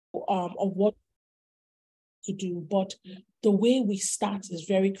of what to do, but the way we start is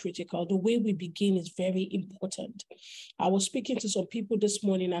very critical. The way we begin is very important. I was speaking to some people this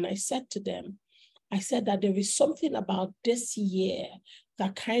morning and I said to them, I said that there is something about this year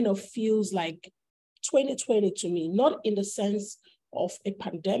that kind of feels like 2020 to me, not in the sense of a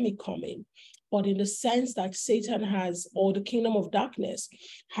pandemic coming, but in the sense that Satan has, or the kingdom of darkness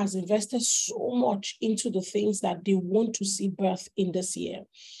has invested so much into the things that they want to see birth in this year.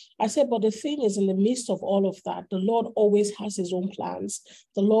 I said, but the thing is, in the midst of all of that, the Lord always has his own plans.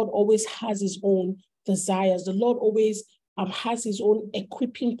 The Lord always has his own desires. The Lord always has his own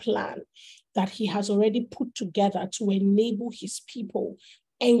equipping plan that he has already put together to enable his people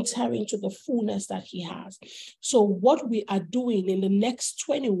enter into the fullness that he has. So what we are doing in the next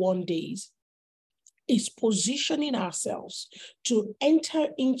 21 days is positioning ourselves to enter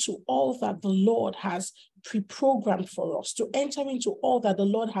into all that the Lord has pre-programmed for us, to enter into all that the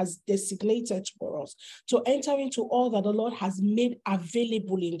Lord has designated for us, to enter into all that the Lord has made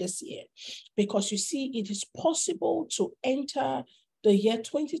available in this year. Because you see, it is possible to enter the year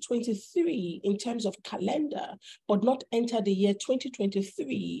 2023 in terms of calendar, but not enter the year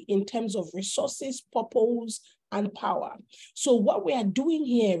 2023 in terms of resources, purpose, and power. So what we are doing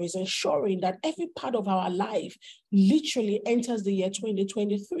here is ensuring that every part of our life literally enters the year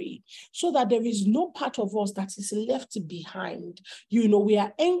 2023, so that there is no part of us that is left behind. You know, we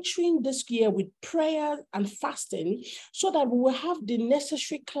are entering this year with prayer and fasting so that we will have the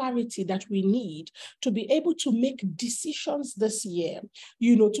necessary clarity that we need to be able to make decisions this year,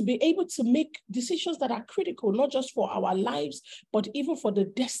 you know, to be able to make decisions that are critical, not just for our lives, but even for the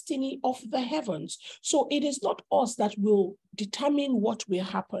destiny of the heavens. So it is not us that will determine what will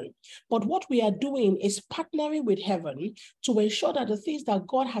happen, but what we are doing is partnering with heaven to ensure that the things that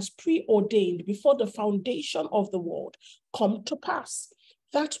God has preordained before the foundation of the world come to pass.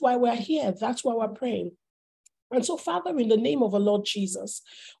 That's why we're here. That's why we're praying. And so, Father, in the name of the Lord Jesus,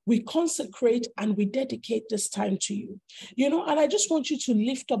 we consecrate and we dedicate this time to you. You know, and I just want you to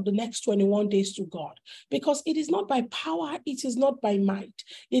lift up the next 21 days to God, because it is not by power, it is not by might,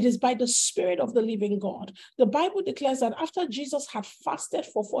 it is by the Spirit of the living God. The Bible declares that after Jesus had fasted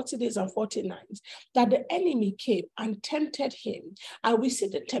for 40 days and 40 nights, that the enemy came and tempted him. And we see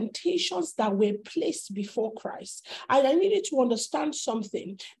the temptations that were placed before Christ. And I needed to understand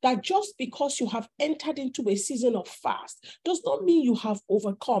something, that just because you have entered into a season of fast does not mean you have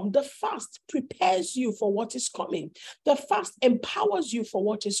overcome. The fast prepares you for what is coming. The fast empowers you for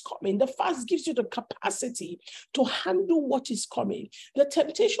what is coming. The fast gives you the capacity to handle what is coming. The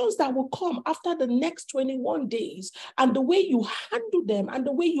temptations that will come after the next 21 days and the way you handle them and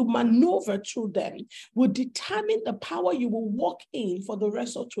the way you maneuver through them will determine the power you will walk in for the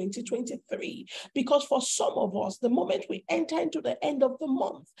rest of 2023. Because for some of us, the moment we enter into the end of the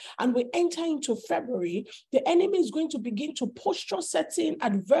month and we enter into February, the enemy is going to begin to posture certain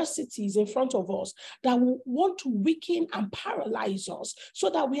adversities in front of us that will want to weaken and paralyze us so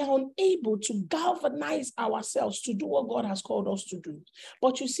that we are unable to galvanize ourselves to do what God has called us to do.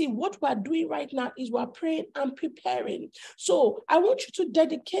 But you see, what we're doing right now is we're praying and preparing. So I want you to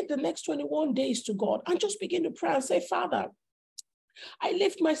dedicate the next 21 days to God and just begin to pray and say, Father, I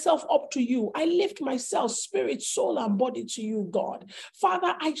lift myself up to you. I lift myself, spirit, soul, and body to you, God.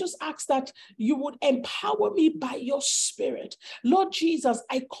 Father, I just ask that you would empower me by your spirit. Lord Jesus,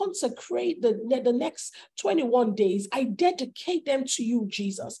 I consecrate the next 21 days. I dedicate them to you,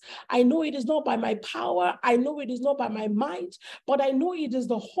 Jesus. I know it is not by my power. I know it is not by my might, but I know it is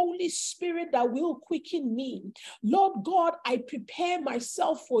the Holy Spirit that will quicken me. Lord God, I prepare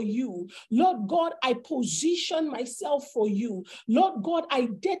myself for you. Lord God, I position myself for you. Lord God, I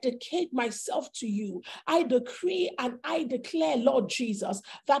dedicate myself to you. I decree and I declare, Lord Jesus,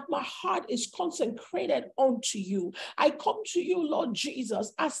 that my heart is consecrated unto you. I come to you, Lord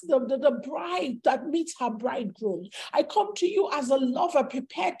Jesus, as the bride that meets her bridegroom. I come to you as a lover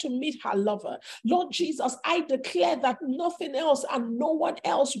prepared to meet her lover. Lord Jesus, I declare that nothing else and no one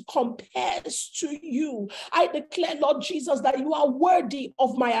else compares to you. I declare, Lord Jesus, that you are worthy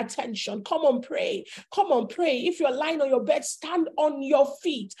of my attention. Come on, pray. Come on, pray. If you're lying on your bed, stand on your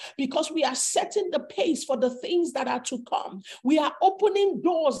feet, because we are setting the pace for the things that are to come. We are opening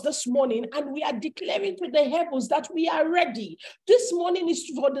doors this morning and we are declaring to the heavens that we are ready. This morning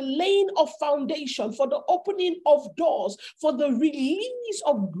is for the laying of foundation, for the opening of doors, for the release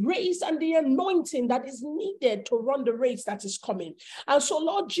of grace and the anointing that is needed to run the race that is coming. And so,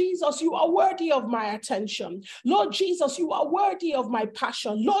 Lord Jesus, you are worthy of my attention. Lord Jesus, you are worthy of my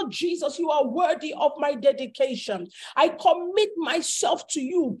passion. Lord Jesus, you are worthy of my dedication. I commit myself to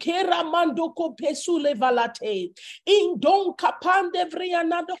you. Keramando kopesule valate. Indon kapande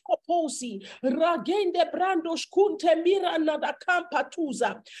vrianado koposi. Ragende brandos kunte mira nada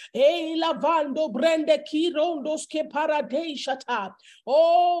kampatuza. E lavando brende kirondos ke parade shata.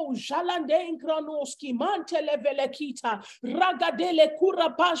 Oh, jalande granoski mantele velekita. Ragadele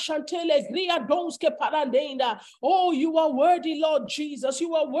kuraba shantele gria donske parandenda. Oh, you are worthy, Lord Jesus.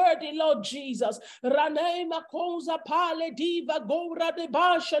 You are worthy, Lord Jesus. Rane makosa pale diva gora de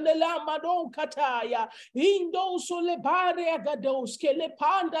basha le lama don kataya. Indo sole bare agadoske le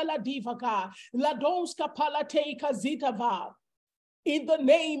panda la divaga. La donska palate kazitava. In the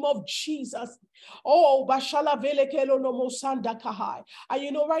name of Jesus. Oh, Bashala Velekelo no Mosanda Kahai. And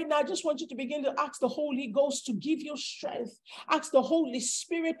you know, right now, I just want you to begin to ask the Holy Ghost to give you strength. Ask the Holy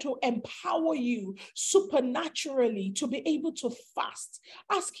Spirit to empower you supernaturally to be able to fast.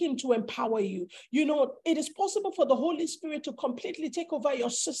 Ask Him to empower you. You know, it is possible for the Holy Spirit to completely take over your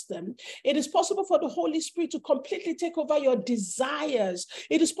system. It is possible for the Holy Spirit to completely take over your desires.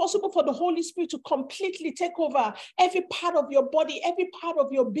 It is possible for the Holy Spirit to completely take over every part of your body, every part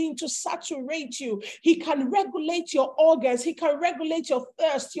of your being, to saturate you. He can regulate your organs. He can regulate your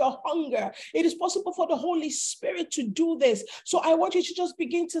thirst, your hunger. It is possible for the Holy Spirit to do this. So I want you to just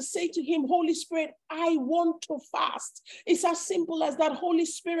begin to say to Him, Holy Spirit, I want to fast. It's as simple as that. Holy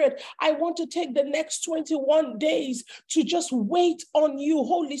Spirit, I want to take the next 21 days to just wait on you.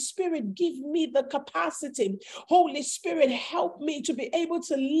 Holy Spirit, give me the capacity. Holy Spirit, help me to be able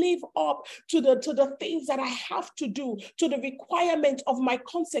to live up to the things that I have to do, to the requirement of my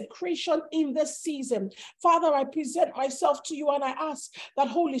consecration in this season. Father, I present myself to you and I ask that,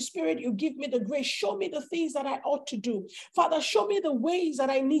 Holy Spirit, you give me the grace. Show me the things that I ought to do. Father, show me the ways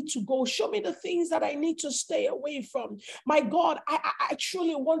that I need to go. Show me the things that I need to stay away from. My God, I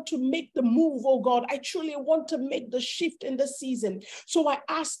truly want to make the move, oh God. I truly want to make the shift in this season. So I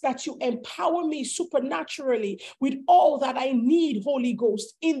ask that you empower me supernaturally with all that I need, Holy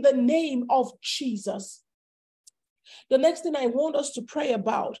Ghost, in the name of Jesus. The next thing I want us to pray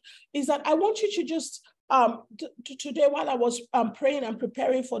about is that I want you to just, today while I was praying and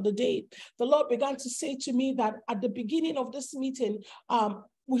preparing for the day, the Lord began to say to me that at the beginning of this meeting,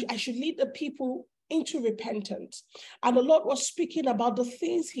 I should lead the people into repentance. And the Lord was speaking about the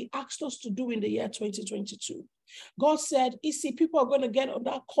things He asked us to do in the year 2022. God said, ISI, people are going to get on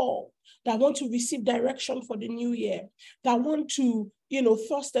that call that want to receive direction for the new year, that want to,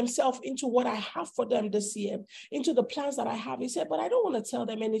 thrust themselves into what I have for them this year, into the plans that I have. He said, but I don't want to tell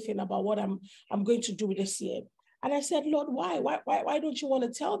them anything about what I'm going to do this year. And I said, Lord, why? Why don't you want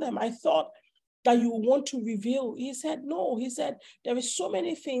to tell them? I thought that you want to reveal. He said, no. He said, there is so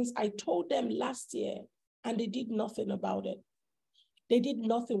many things I told them last year and they did nothing about it. They did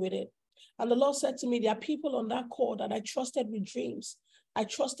nothing with it. And the Lord said to me, there are people on that call that I trusted with dreams. I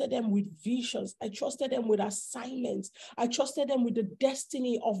trusted them with visions. I trusted them with assignments. I trusted them with the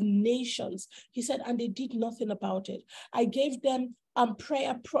destiny of nations. He said, and they did nothing about it. I gave them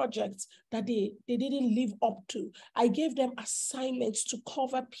prayer projects that they didn't live up to. I gave them assignments to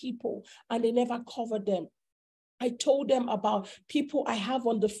cover people and they never covered them. I told them about people I have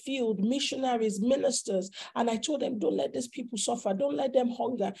on the field, missionaries, ministers, and I told them, don't let these people suffer. Don't let them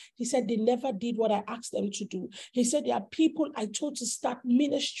hunger. He said, they never did what I asked them to do. He said, there are people I told to start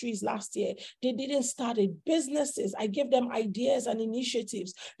ministries last year. They didn't start it. Businesses, I gave them ideas and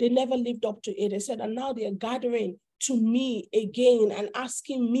initiatives. They never lived up to it. They said, and now they're gathering to me again and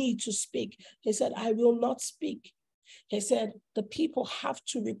asking me to speak. He said, I will not speak. He said, the people have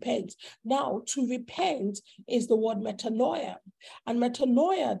to repent. Now, to repent is the word metanoia. And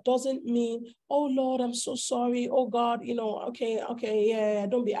metanoia doesn't mean, oh, Lord, I'm so sorry. Oh, God, okay, yeah,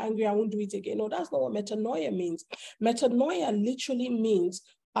 don't be angry. I won't do it again. No, that's not what metanoia means. Metanoia literally means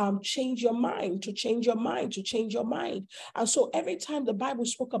change your mind, to change your mind, to change your mind. And so every time the Bible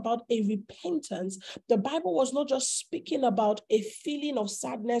spoke about a repentance, the Bible was not just speaking about a feeling of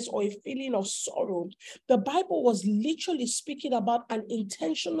sadness or a feeling of sorrow. The Bible was literally speaking about an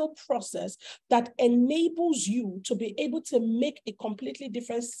intentional process that enables you to be able to make a completely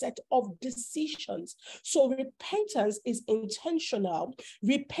different set of decisions. So repentance is intentional.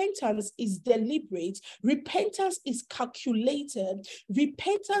 Repentance is deliberate. Repentance is calculated.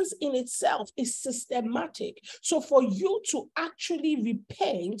 Repentance repentance in itself is systematic. So for you to actually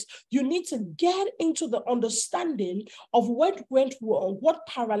repent, you need to get into the understanding of what went wrong, what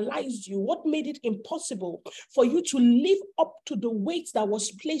paralyzed you, what made it impossible for you to live up to the weight that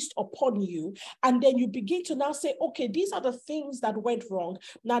was placed upon you. And then you begin to now say, okay, these are the things that went wrong.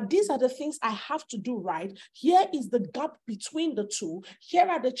 Now, these are the things I have to do right. Here is the gap between the two. Here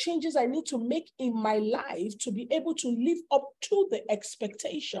are the changes I need to make in my life to be able to live up to the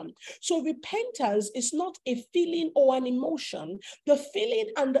expectation. So repentance is not a feeling or an emotion. The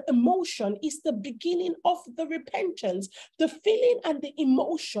feeling and the emotion is the beginning of the repentance. The feeling and the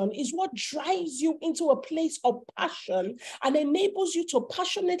emotion is what drives you into a place of passion and enables you to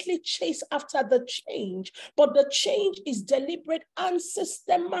passionately chase after the change. But the change is deliberate and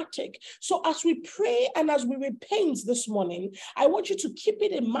systematic. So as we pray and as we repent this morning, I want you to keep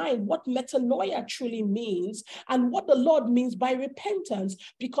it in mind what metanoia truly means and what the Lord means by repentance,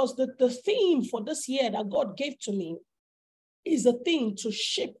 because the theme for this year that God gave to me is a theme to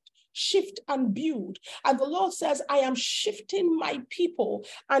shift and build. And the Lord says, I am shifting my people.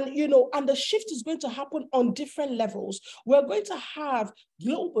 And, and the shift is going to happen on different levels. We're going to have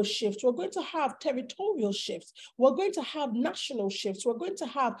global shifts. We're going to have territorial shifts. We're going to have national shifts. We're going to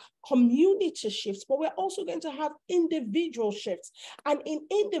have community shifts, but we're also going to have individual shifts. And in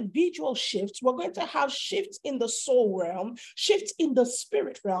individual shifts, we're going to have shifts in the soul realm, shifts in the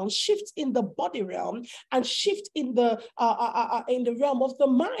spirit realm, shifts in the body realm, and shift in the realm of the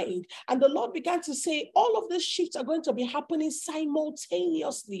mind. And the Lord began to say, all of these shifts are going to be happening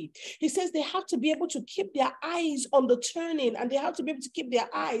simultaneously. He says they have to be able to keep their eyes on the turning, and they have to be able to keep their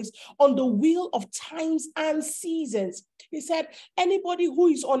eyes on the wheel of times and seasons. He said, anybody who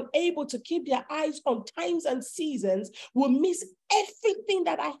is unable to keep their eyes on times and seasons will miss everything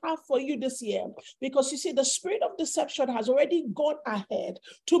that I have for you this year. Because you see, the spirit of deception has already gone ahead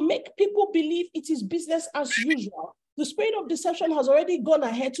to make people believe it is business as usual. The spirit of deception has already gone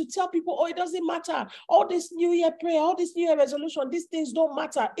ahead to tell people, oh, it doesn't matter. All this New Year prayer, all this New Year resolution, these things don't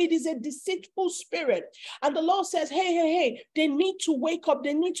matter. It is a deceitful spirit. And the Lord says, hey, they need to wake up.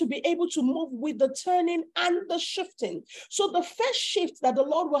 They need to be able to move with the turning and the shifting. So the first shift that the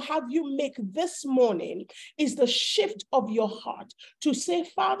Lord will have you make this morning is the shift of your heart to say,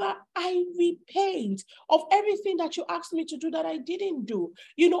 Father, I repent of everything that you asked me to do that I didn't do.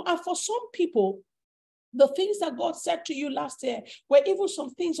 And for some people, the things that God said to you last year were even some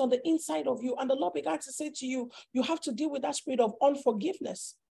things on the inside of you. And the Lord began to say to you, you have to deal with that spirit of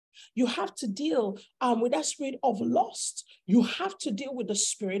unforgiveness. You have to deal with that spirit of lust. You have to deal with the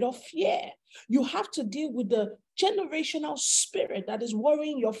spirit of fear. You have to deal with the generational spirit that is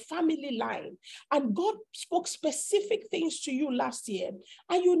worrying your family line. And God spoke specific things to you last year,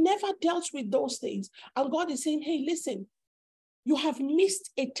 and you never dealt with those things. And God is saying, hey, listen, you have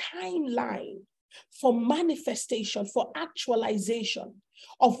missed a timeline for manifestation, for actualization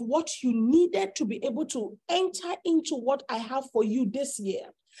of what you needed to be able to enter into what I have for you this year.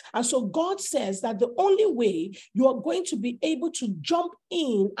 And so God says that the only way you are going to be able to jump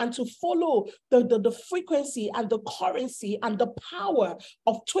in and to follow the frequency and the currency and the power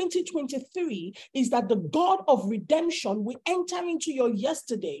of 2023 is that the God of redemption will enter into your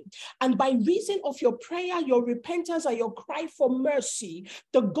yesterday. And by reason of your prayer, your repentance, and your cry for mercy,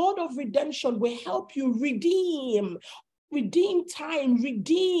 the God of redemption will help you redeem time,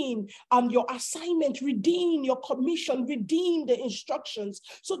 redeem your assignment, redeem your commission, redeem the instructions.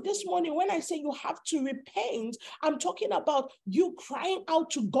 So this morning, when I say you have to repent, I'm talking about you crying out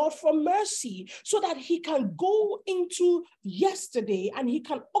to God for mercy so that he can go into yesterday and he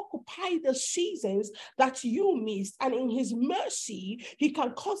can occupy the seasons that you missed. And in his mercy, he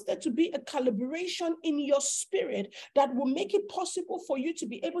can cause there to be a calibration in your spirit that will make it possible for you to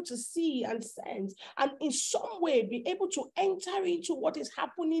be able to see and sense and in some way be able to enter into what is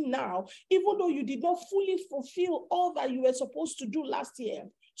happening now, even though you did not fully fulfill all that you were supposed to do last year.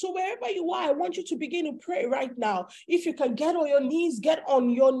 So wherever you are, I want you to begin to pray right now. If you can get on your knees, get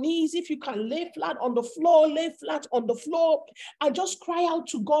on your knees. If you can lay flat on the floor, lay flat on the floor and just cry out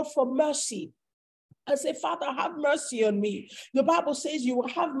to God for mercy. And say, Father, have mercy on me. The Bible says you will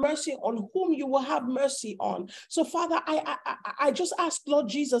have mercy on whom you will have mercy on. So, Father, I just ask, Lord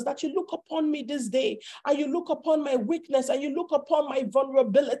Jesus, that you look upon me this day, and you look upon my weakness, and you look upon my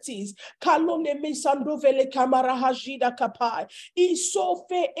vulnerabilities.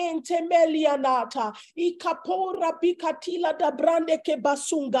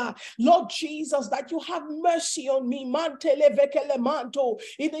 Lord Jesus, that you have mercy on me.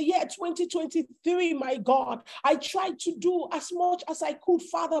 In the year 2023, my God, I tried to do as much as I could,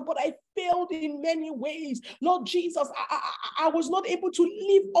 Father, but I failed in many ways. Lord Jesus, I was not able to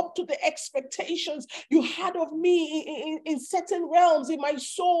live up to the expectations you had of me in certain realms, in my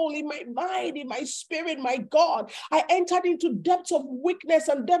soul, in my mind, in my spirit, my God. I entered into depths of weakness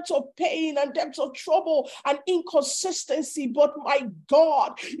and depths of pain and depths of trouble and inconsistency. But my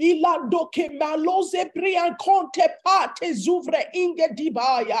God, the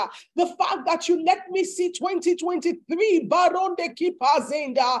fact that you let me see 2023 Baron de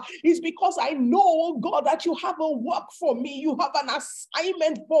Kipazenda is because I know, God, that you have a work for me. You have an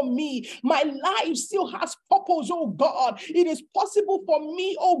assignment for me. My life still has purpose, oh God. It is possible for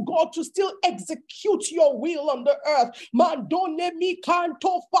me, oh God, to still execute your will on the earth.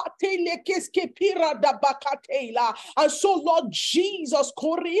 And so, Lord Jesus,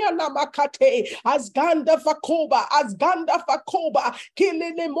 Koreana Makate, Asganda Fakoba,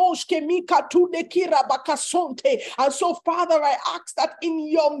 Kilenemoshke Mikatude Kira Bakasonte. And so, Father, I ask that in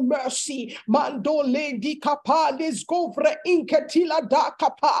your mercy, Mandole di Kapa, Lesgovre Inketila da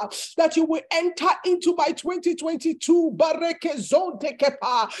Kapa, that you will enter into my 2022 Bareke Zonte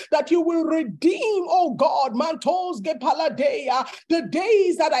Kepa, that you will redeem, oh God, Mantos Gepaladea, the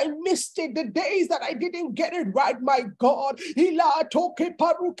days that I missed it, the days that I didn't get it right, my God. Ila Toke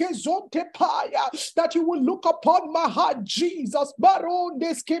Paruke Zonte Paya, that you will look upon my heart, Jesus, Baron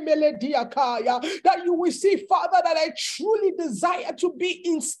Deskemele Diakaya, that you will see, Father, that I truly desire to be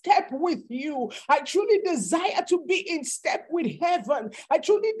in step with you. I truly desire to be in step with heaven. I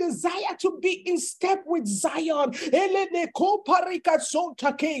truly desire to be in step with Zion.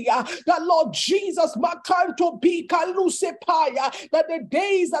 That Lord Jesus, Makanto Bikalusepaya, that the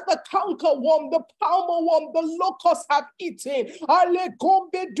days that the cankerworm, the palmer worm, the locusts have eaten,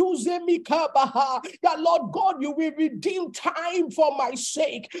 that Lord God, you will redeem time for my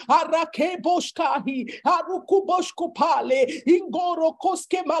sake. Arakeboshkahi, Arukuboshkupale, Ingoro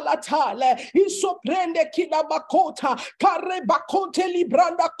Koske Malatale, Isoprende Kinamakota, Karebakonte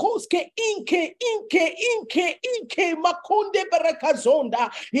Libranda Koske, Inke, Makonde Berekazonda,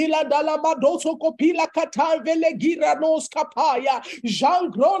 Iladala Madoso Kopila Katan Velegira Nos Kapaya, Jean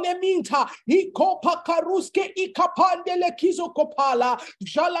Grone Minta, Ikopa Karuske, Ikapandele Kizo Kopala,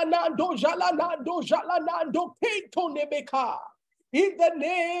 Jalanando, Peito Nebeka. In the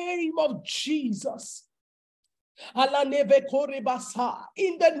name of Jesus. In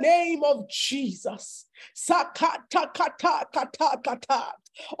the name of Jesus. Sakata kata kata kata.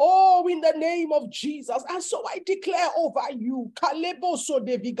 Oh, in the name of Jesus. And so I declare over you, Kaleboso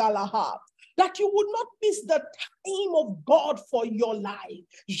de Vigalaha, that you would not miss the time of God for your life.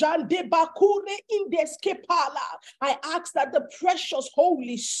 I ask that the precious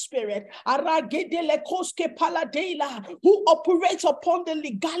Holy Spirit, who operates upon the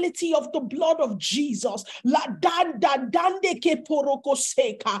legality of the blood of Jesus,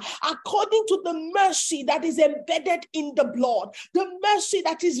 according to the mercy that is embedded in the blood, the mercy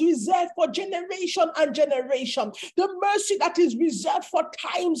that is reserved for generation and generation, the mercy that is reserved for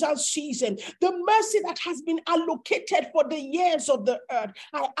times and seasons, the mercy that has been allocated for the years of the earth.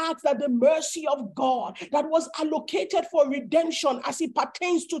 I ask that the mercy of God that was allocated for redemption as it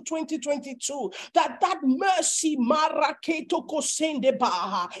pertains to 2022, that mercy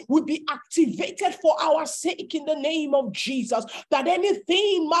will be activated for our sake in the name of Jesus. That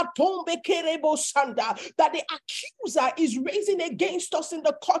anything that the accuser is raising against us in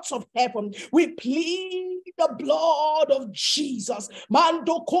the courts of heaven, we plead the blood of Jesus.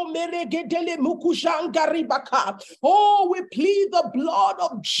 Oh, we plead the blood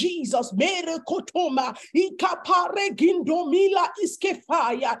of Jesus.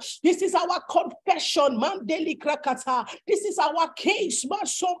 This is our confession. This is our case.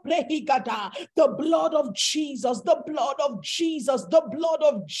 The blood of Jesus, the blood of Jesus, the blood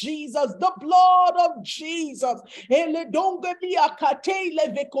of Jesus, the blood of Jesus.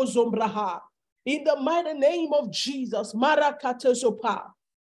 In the mighty name of Jesus,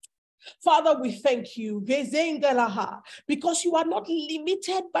 Father, we thank you, because you are not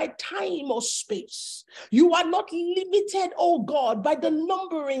limited by time or space. You are not limited, oh God, by the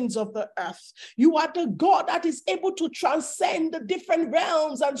numberings of the earth. You are the God that is able to transcend the different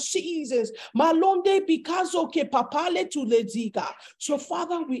realms and seasons. So,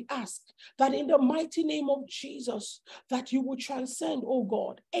 Father, we ask that in the mighty name of Jesus, that you will transcend, oh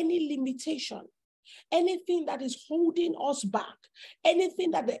God, any limitation, anything that is holding us back,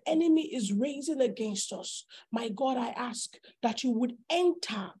 anything that the enemy is raising against us. My God, I ask that you would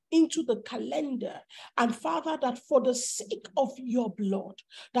enter into the calendar, and Father, that for the sake of your blood,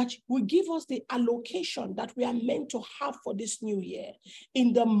 that you will give us the allocation that we are meant to have for this new year,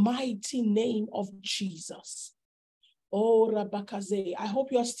 in the mighty name of Jesus. Oh, Rabakaze, I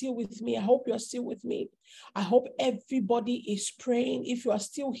hope you are still with me. I hope you are still with me. I hope everybody is praying. If you are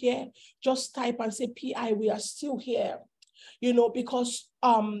still here, just type and say, PI, we are still here. You know, because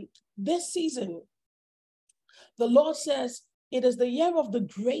this season, the Lord says, it is the year of the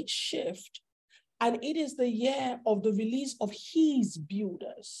great shift, and it is the year of the release of his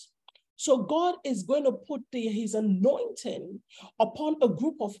builders. So God is going to put his anointing upon a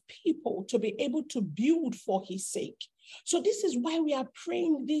group of people to be able to build for his sake. So this is why we are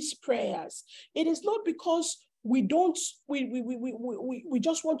praying these prayers. It is not because we just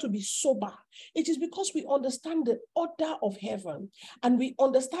want to be sober. It is because we understand the order of heaven, and we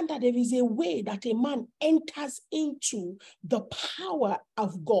understand that there is a way that a man enters into the power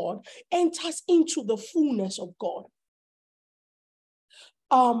of God, enters into the fullness of God.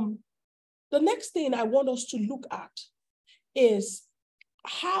 The next thing I want us to look at is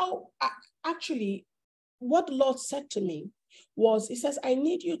how actually what the Lord said to me was, he says, I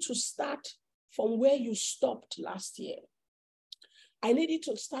need you to start from where you stopped last year. I need you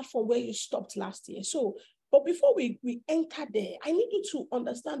to start from where you stopped last year. So, but before we enter there, I need you to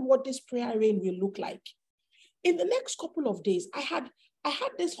understand what this prayer rain will look like. In the next couple of days, I had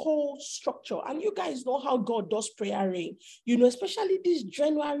this whole structure, and you guys know how God does prayer rain. You know, especially this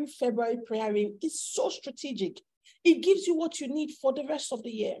January, February prayer rain is so strategic. It gives you what you need for the rest of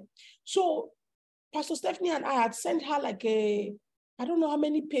the year. So Pastor Stephanie and I had sent her like I don't know how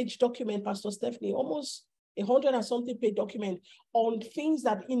many page document, Pastor Stephanie, almost 100 and something page document on things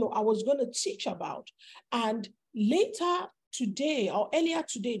that, you know, I was going to teach about. And later today, or earlier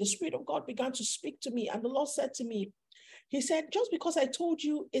today, the Spirit of God began to speak to me, and the Lord said to me, he said, just because I told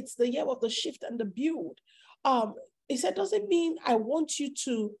you it's the year of the shift and the build, he said, doesn't mean I want you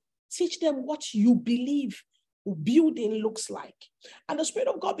to teach them what you believe building looks like. And the Spirit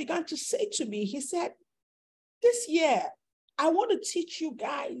of God began to say to me, he said, this year, I want to teach you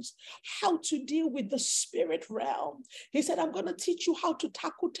guys how to deal with the spirit realm. He said, I'm going to teach you how to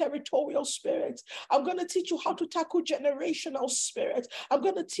tackle territorial spirits. I'm going to teach you how to tackle generational spirits. I'm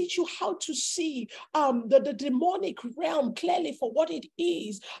going to teach you how to see the demonic realm clearly for what it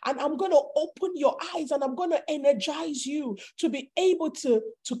is. And I'm going to open your eyes, and I'm going to energize you to be able to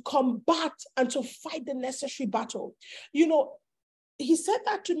combat and to fight the necessary battle. You know, he said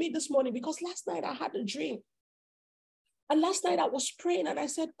that to me this morning because last night I had a dream. And last night I was praying, and I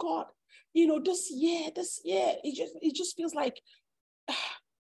said, God, you know, this year, it just feels like,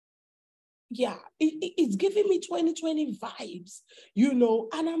 yeah, it's giving me 2020 vibes, you know.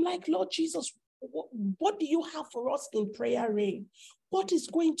 And I'm like, Lord Jesus, what do you have for us in prayer rain? What is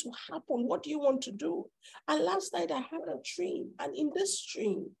going to happen? What do you want to do? And last night I had a dream, and in this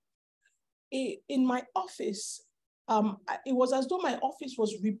dream, in my office, it was as though my office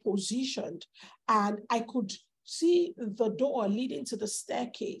was repositioned, and I could see the door leading to the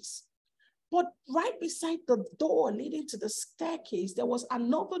staircase. But right beside the door leading to the staircase, there was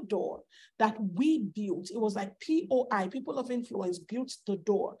another door that we built. It was like POI, People of Influence, built the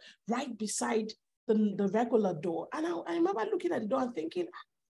door right beside the regular door. And I remember looking at the door and thinking,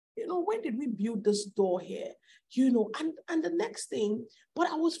 you know, when did we build this door here? You know, and the next thing, but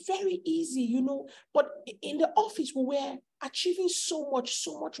I was very easy, you know, but in the office we were achieving so much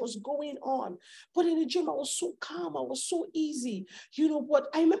was going on. But in the gym, I was so calm, I was so easy, you know. But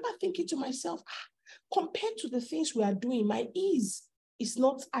I remember thinking to myself, compared to the things we are doing, my ease is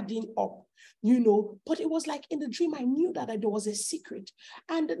not adding up, you know. But it was like in the dream, I knew that there was a secret.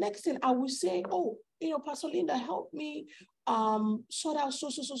 And the next thing I would say, oh, you know, Pastor Linda, help me sort out so,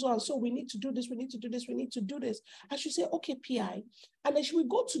 and so we need to do this, we need to do this, we need to do this. I should say, okay, PI. And then she would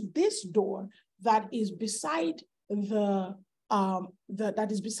go to this door that is beside the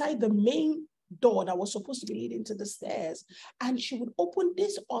main door that was supposed to be leading to the stairs. And she would open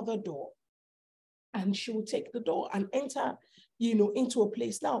this other door, and she would take the door and enter, you know, into a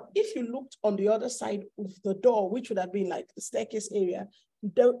place. Now, if you looked on the other side of the door, which would have been like the staircase area,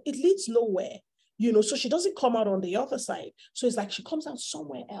 it leads nowhere. You know, so she doesn't come out on the other side. So it's like she comes out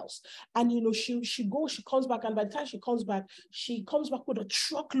somewhere else. And, you know, she comes back. And by the time she comes back with a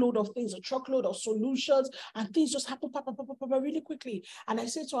truckload of things, a truckload of solutions, and things just happen really quickly. And I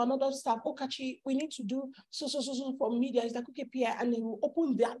said to another staff, oh, Kachi, we need to do so for media. He's like, okay, Pierre. And he will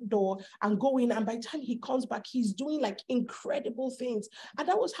open that door and go in. And by the time he comes back, he's doing like incredible things. And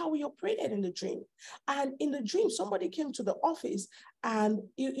that was how we operated in the dream. And in the dream, somebody came to the office, and,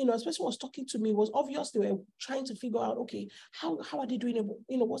 you know, this person was talking to me. It was obvious they were trying to figure out, okay, how are they doing it?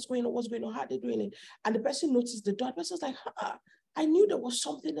 You know, what's going on? How are they doing it? And the person noticed the door. The person was like, I knew there was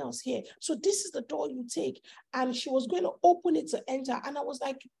something else here. So this is the door you take. And she was going to open it to enter. And I was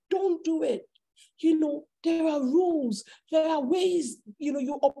like, don't do it. You know, there are rules. There are ways, you know,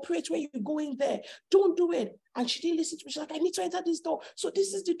 you operate when you go in there. Don't do it. And she didn't listen to me. She's like, I need to enter this door. So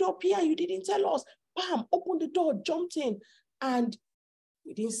this is the door, Pia. You didn't tell us. Bam, open the door, jumped in. And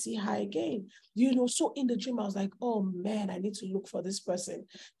we didn't see her again. You know, so in the dream, I was like, oh man, I need to look for this person.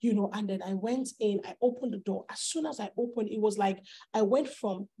 You know, and then I went in, I opened the door. As soon as I opened, it was like I went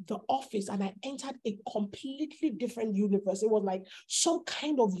from the office and I entered a completely different universe. It was like some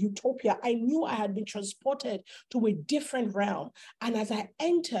kind of utopia. I knew I had been transported to a different realm. And as I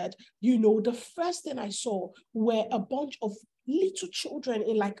entered, you know, the first thing I saw were a bunch of little children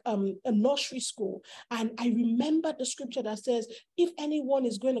in like a nursery school. And I remember the scripture that says, if anyone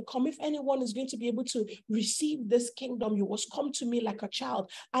is going to come, if anyone is going to be able to receive this kingdom, you must come to me like a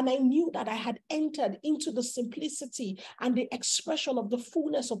child. And I knew that I had entered into the simplicity and the expression of the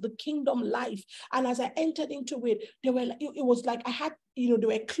fullness of the kingdom life. And as I entered into it, it was like I had, you know, there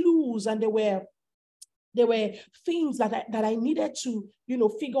were clues and there were things that I needed to, you know,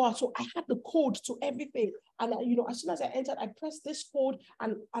 figure out. So I had the code to everything. And, you know, as soon as I entered, I pressed this code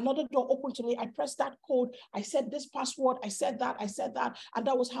and another door opened to me. I pressed that code. I said this password. I said that. And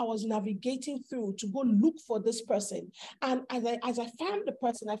that was how I was navigating through to go look for this person. And as I found the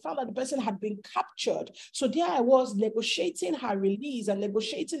person, I found that the person had been captured. So there I was negotiating her release and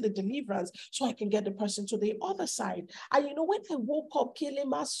negotiating the deliverance so I can get the person to the other side. And, you know, when I woke up,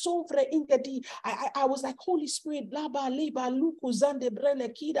 I was like, Holy Spirit,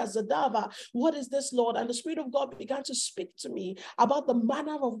 what is this, Lord? And the Spirit of God began to speak to me about the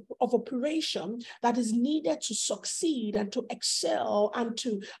manner of operation that is needed to succeed and to excel and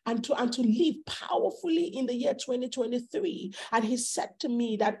to live powerfully in the year 2023. And he said to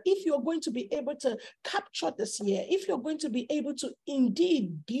me that if you're going to be able to capture this year, if you're going to be able to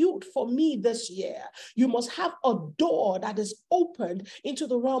indeed build for me this year, you must have a door that is opened into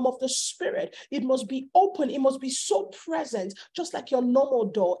the realm of the Spirit. It must be open. It must be so present, just like your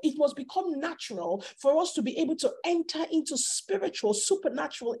normal door. It must become natural for us to be able to enter into spiritual,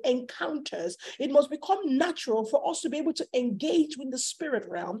 supernatural encounters. It must become natural for us to be able to engage with the spirit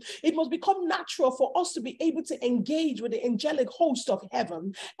realm. It must become natural for us to be able to engage with the angelic host of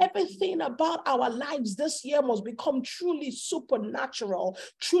heaven. Everything about our lives this year must become truly supernatural,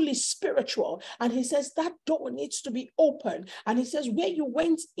 truly spiritual. And he says that door needs to be open. And he says where you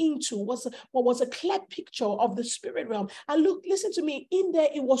went into was what was a clear picture of the spirit realm. And look, listen to me, in there,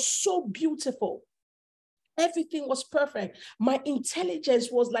 it was so beautiful. Everything was perfect. My intelligence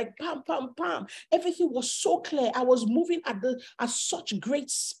was like pam, pam, pam. Everything was so clear. I was moving at such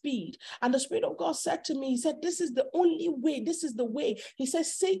great speed. And the Spirit of God said to me, he said, this is the only way. This is the way. He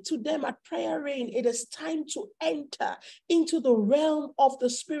says, say to them at prayer rain, it is time to enter into the realm of the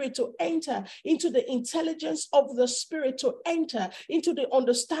Spirit, to enter into the intelligence of the Spirit, to enter into the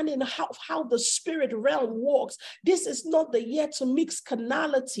understanding of how the Spirit realm works. This is not the year to mix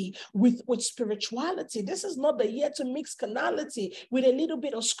carnality with spirituality. This is not the year to mix carnality with a little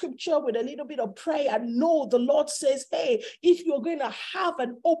bit of scripture, with a little bit of prayer. No, the Lord says, hey, if you're going to have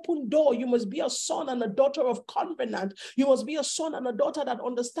an open door, you must be a son and a daughter of covenant. You must be a son and a daughter that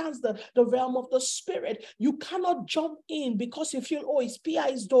understands the realm of the Spirit. You cannot jump in because you feel, oh, it's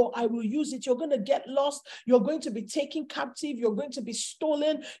PI's door, I will use it. You're going to get lost. You're going to be taken captive. You're going to be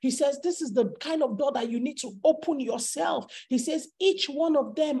stolen. He says, this is the kind of door that you need to open yourself. He says, each one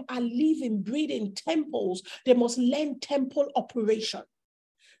of them are living, breathing temples. They must learn temple operation.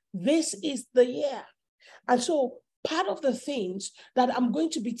 This is the year. And so part of the things that I'm going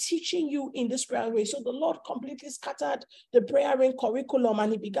to be teaching you in this prayer way. So the Lord completely scattered the prayer ring curriculum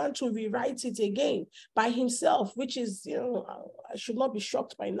and he began to rewrite it again by himself, which is, you know, I should not be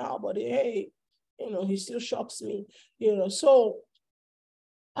shocked by now, but hey, you know, he still shocks me, you know. So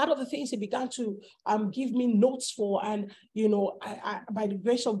part of the things he began to give me notes for, and, you know, I by the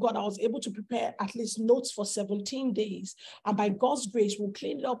grace of God, I was able to prepare at least notes for 17 days. And by God's grace, we'll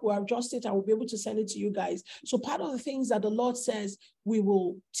clean it up, we'll adjust it, and we'll be able to send it to you guys. So part of the things that the Lord says we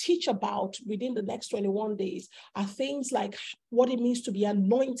will teach about within the next 21 days are things like what it means to be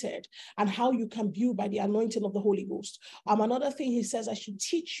anointed and how you can build by the anointing of the Holy Ghost. Another thing he says I should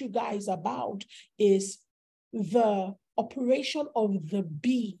teach you guys about is the operation of the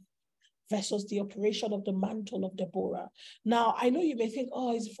bee versus the operation of the mantle of Deborah. Now, I know you may think,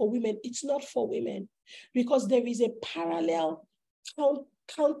 oh, it's for women. It's not for women, because there is a parallel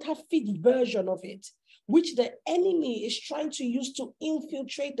counterfeit version of it, which the enemy is trying to use to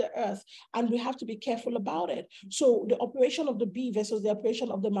infiltrate the earth, and we have to be careful about it. So the operation of the bee versus the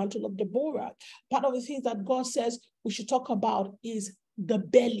operation of the mantle of Deborah. Part of the things that God says we should talk about is the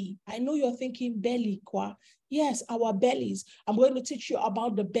belly. I know you're thinking belly, kwa. Yes, our bellies. I'm going to teach you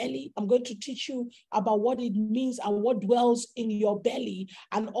about the belly. I'm going to teach you about what it means and what dwells in your belly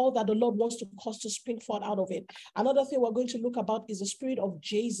and all that the Lord wants to cause to spring forth out of it. Another thing we're going to look about is the spirit of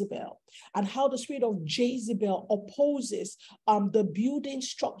Jezebel and how the spirit of Jezebel opposes the building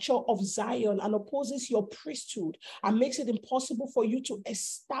structure of Zion and opposes your priesthood and makes it impossible for you to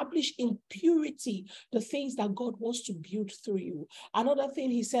establish in purity the things that God wants to build through you. Another thing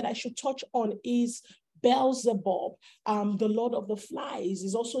he said I should touch on is Beelzebub, the Lord of the Flies,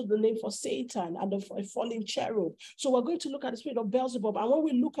 is also the name for Satan and the fallen cherub. So we're going to look at the spirit of Beelzebub. And when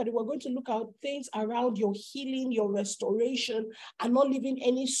we look at it, we're going to look at things around your healing, your restoration, and not leaving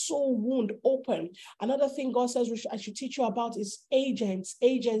any soul wound open. Another thing God says I should teach you about is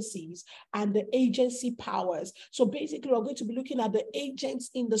agencies, and the agency powers. So basically, we're going to be looking at the agents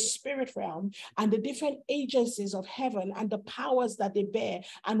in the spirit realm and the different agencies of heaven and the powers that they bear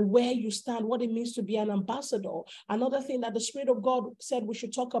and where you stand, what it means to be an ambassador. Another thing that the Spirit of God said we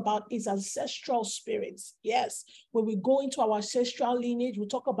should talk about is ancestral spirits. Yes, when we go into our ancestral lineage, we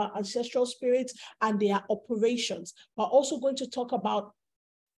talk about ancestral spirits and their operations. We're also going to talk about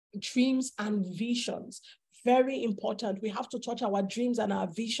dreams and visions. Very important. We have to touch our dreams and our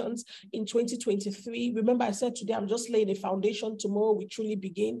visions in 2023. Remember, I said today, I'm just laying a foundation. Tomorrow, we truly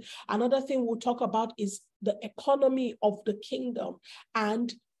begin. Another thing we'll talk about is the economy of the kingdom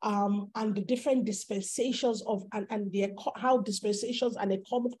and the different dispensations of how dispensations and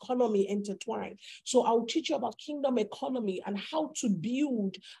economy intertwine. So I'll teach you about kingdom economy and how to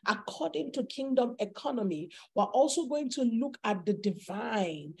build according to kingdom economy. We're also going to look at the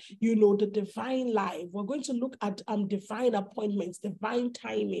divine, the divine life. We're going to look at divine appointments, divine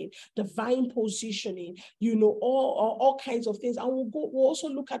timing, divine positioning, all kinds of things. And we'll also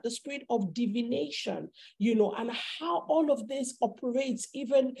look at the spirit of divination, and how all of this operates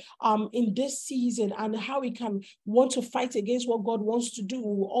even in this season and how we can want to fight against what God wants to do.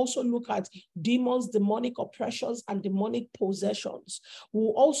 We'll also look at demons, demonic oppressions, and demonic possessions.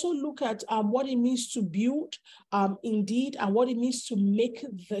 We'll also look at what it means to build indeed and what it means to make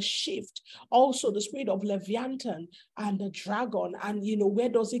the shift. Also, the spirit of Leviathan and the dragon, and where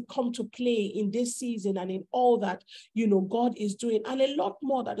does it come to play in this season and in all that God is doing, and a lot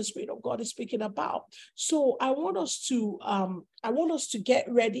more that the Spirit of God is speaking about. So I want us to get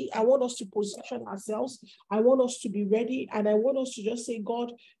ready. I want us to position ourselves. I want us to be ready. And I want us to just say,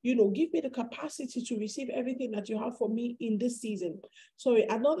 God, give me the capacity to receive everything that you have for me in this season. So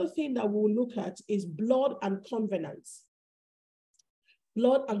another thing that we'll look at is blood and covenants.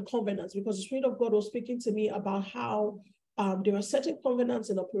 Blood and covenants, because the Spirit of God was speaking to me about how there are certain covenants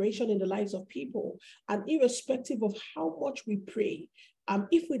in operation in the lives of people. And irrespective of how much we pray,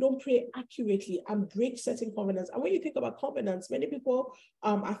 if we don't pray accurately and break certain covenants, and when you think about covenants, many people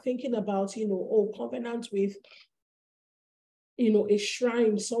are thinking about, covenants with, a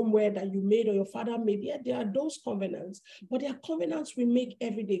shrine somewhere that you made or your father made. Yeah, there are those covenants, but there are covenants we make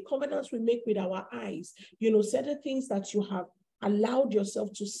every day, covenants we make with our eyes, certain things that you have allowed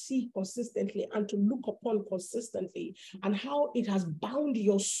yourself to see consistently and to look upon consistently, and how it has bound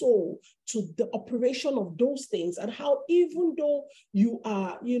your soul to the operation of those things, and how even though you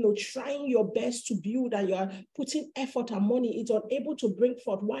are, trying your best to build and you are putting effort and money, it's unable to bring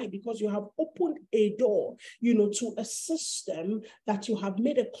forth. Why? Because you have opened a door, to a system that you have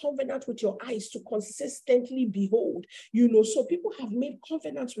made a covenant with your eyes to consistently behold, so people have made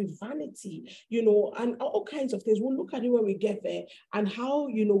covenants with vanity, and all kinds of things. We'll look at it when we get there, and how,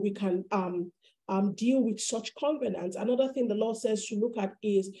 we can deal with such covenants. Another thing the Lord says to look at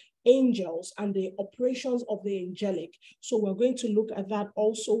is angels and the operations of the angelic. So we're going to look at that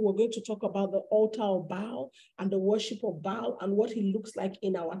also. We're going to talk about the altar of Baal and the worship of Baal and what it looks like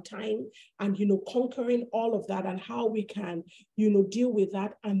in our time, and, conquering all of that, and how we can, deal with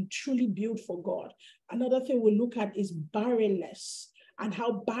that and truly build for God. Another thing we'll look at is barrenness, and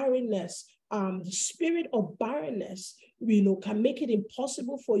how barrenness, the spirit of barrenness, can make it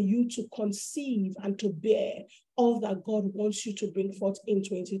impossible for you to conceive and to bear all that God wants you to bring forth in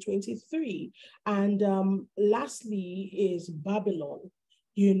 2023. And lastly is Babylon,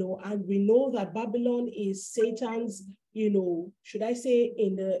 and we know that Babylon is Satan's, should I say,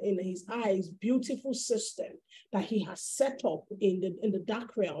 in his eyes, beautiful system that he has set up in the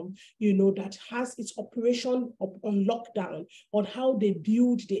dark realm, that has its operation on lockdown, on how they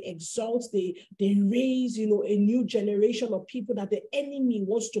build, they exalt, they raise, a new generation of people that the enemy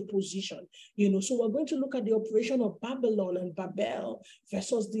wants to position, So we're going to look at the operation of Babylon and Babel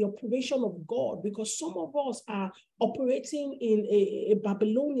versus the operation of God, because some of us are operating in a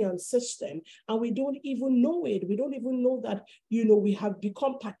Babylonian system and we don't even know it. We don't even don't know that, we have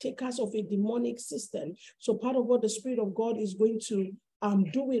become partakers of a demonic system. So part of what the Spirit of God is going to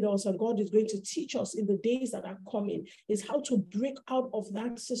do with us, and God is going to teach us in the days that are coming, is how to break out of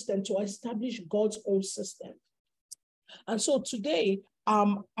that system to establish God's own system. And so today,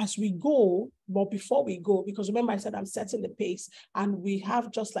 as we go, but before we go, because remember I said I'm setting the pace and we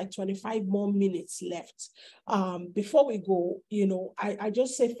have just like 25 more minutes left. Before we go, I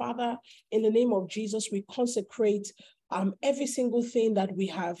just say, Father, in the name of Jesus, we consecrate every single thing that we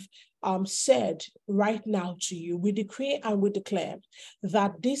have said right now to you. We decree and we declare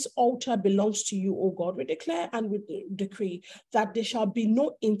that this altar belongs to you, O God. We declare and we decree that there shall be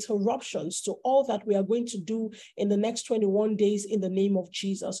no interruptions to all that we are going to do in the next 21 days in the name of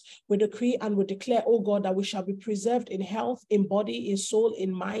Jesus. We decree and we declare, O God, that we shall be preserved in health, in body, in soul,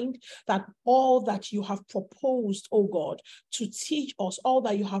 in mind, that all that you have proposed, O God, to teach us, all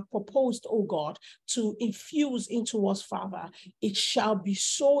that you have proposed, O God, to infuse into us, Father, it shall be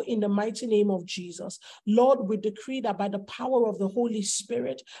so in the mighty name of Jesus. Lord, we decree that by the power of the Holy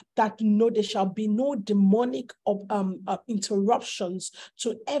Spirit, that there shall be no demonic interruptions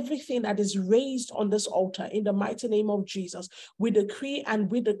to everything that is raised on this altar in the mighty name of Jesus. We decree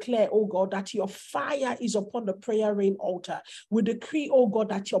and we declare, oh God, that your fire is upon the prayer rain altar. We decree, oh God,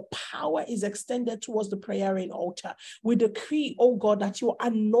 that your power is extended towards the prayer rain altar. We decree, oh God, that your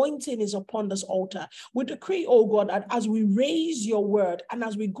anointing is upon this altar. We decree, oh God, that as we raise your word and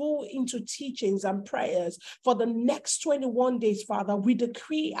as we go into teachings and prayers for the next 21 days, Father, we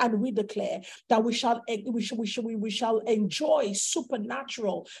decree and we declare that we shall enjoy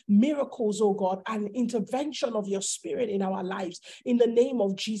supernatural miracles, oh God, and intervention of your Spirit in our lives. In the name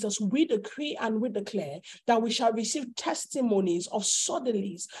of Jesus, we decree and we declare that we shall receive testimonies of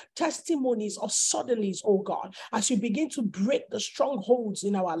suddenlies, oh God, as you begin to break the strongholds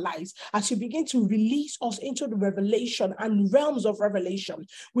in our lives, as you begin to release us into the revelation and realms of revelation.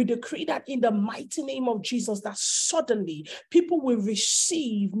 We decree that in the mighty name of Jesus, that suddenly people will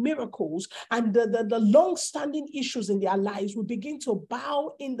receive miracles and the long-standing issues in their lives will begin to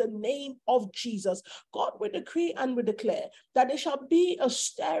bow in the name of Jesus. God, we decree and we declare that there shall be a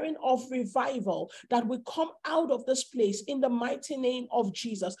stirring of revival that will come out of this place in the mighty name of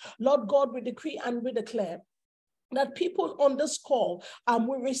Jesus. Lord God, we decree and we declare that people on this call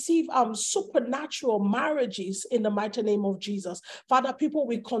will receive supernatural marriages in the mighty name of Jesus. Father, people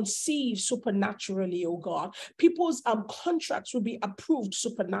will conceive supernaturally, oh God. People's contracts will be approved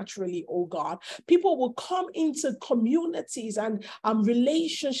supernaturally, oh God. People will come into communities and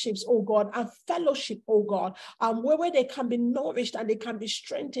relationships, oh God, and fellowship, oh God, where they can be nourished and they can be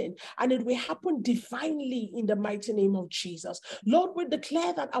strengthened, and it will happen divinely in the mighty name of Jesus. Lord, we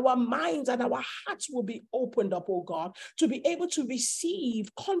declare that our minds and our hearts will be opened up, oh God, to be able to receive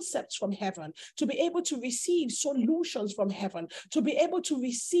concepts from heaven, to be able to receive solutions from heaven, to be able to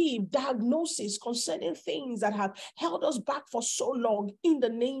receive diagnosis concerning things that have held us back for so long in the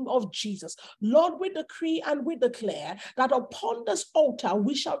name of Jesus. Lord, we decree and we declare that upon this altar,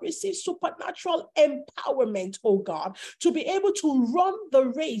 we shall receive supernatural empowerment, oh God, to be able to run the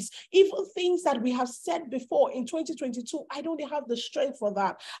race, even things that we have said before in 2022, I don't have the strength for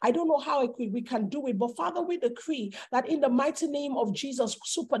that. I don't know how we can do it, but Father, we decree that in the mighty name of Jesus,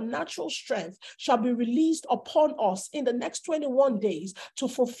 supernatural strength shall be released upon us in the next 21 days to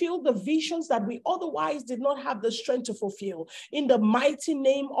fulfill the visions that we otherwise did not have the strength to fulfill. In the mighty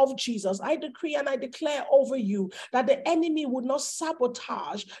name of Jesus, I decree and I declare over you that the enemy would not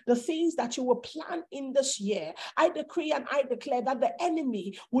sabotage the things that you will plan in this year. I decree and I declare that the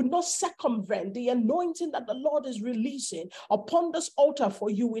enemy would not circumvent the anointing that the Lord is releasing upon this altar for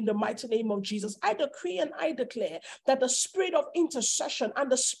you in the mighty name of Jesus. I decree and I declare that the spirit of intercession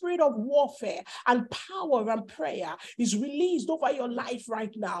and the spirit of warfare and power and prayer is released over your life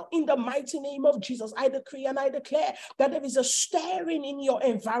right now. In the mighty name of Jesus, I decree and I declare that there is a stirring in your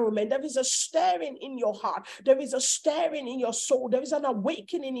environment. There is a stirring in your heart. There is a stirring in your soul. There is an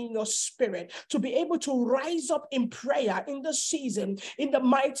awakening in your spirit to be able to rise up in prayer in this season. In the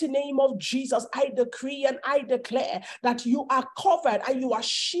mighty name of Jesus, I decree and I declare that you are covered and you are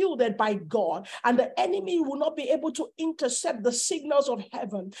shielded by God, and the enemy will not be able to intercept the signals of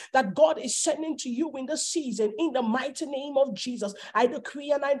heaven that God is sending to you in this season. In the mighty name of Jesus, I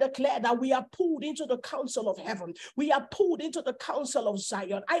decree and I declare that we are pulled into the council of heaven. We are pulled into the council of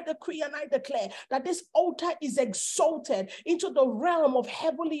Zion. I decree and I declare that this altar is exalted into the realm of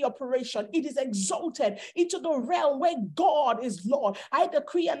heavenly operation. It is exalted into the realm where God is Lord. I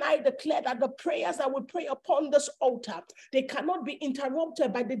decree and I declare that the prayers that we pray upon this altar, they cannot be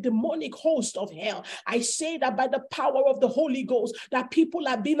interrupted by the demonic host of hell. I say say that by the power of the Holy Ghost, that people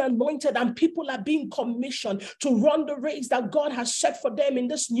are being anointed and people are being commissioned to run the race that God has set for them in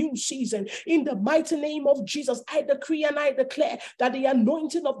this new season. In the mighty name of Jesus, I decree and I declare that the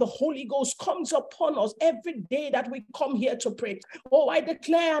anointing of the Holy Ghost comes upon us every day that we come here to pray. Oh, I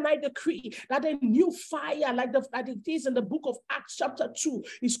declare and I decree that a new fire, like it is in the book of Acts chapter 2,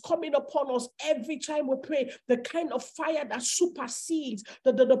 is coming upon us every time we pray. The kind of fire that supersedes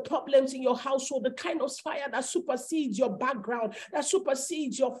the problems in your household, the kind of fire that supersedes your background, that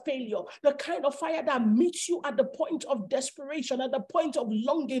supersedes your failure, the kind of fire that meets you at the point of desperation, at the point of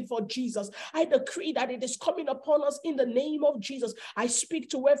longing for Jesus. I decree that it is coming upon us in the name of Jesus. I speak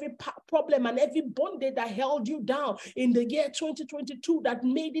to every problem and every bondage that held you down in the year 2022 that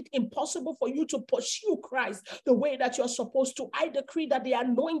made it impossible for you to pursue Christ the way that you're supposed to. I decree that the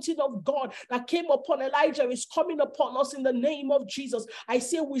anointing of God that came upon Elijah is coming upon us in the name of Jesus. I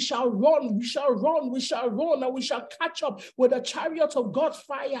say we shall run, we shall run, we shall run, and we shall catch up with the chariot of God's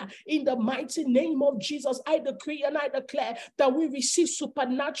fire in the mighty name of Jesus. I decree and I declare that we receive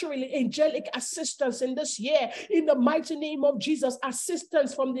supernaturally angelic assistance in this year in the mighty name of Jesus,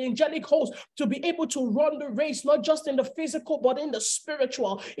 assistance from the angelic host to be able to run the race, not just in the physical, but in the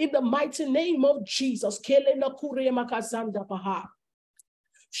spiritual, in the mighty name of Jesus.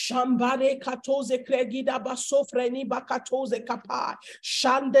 Shambare katoze kregida basofreni bakatoze kapa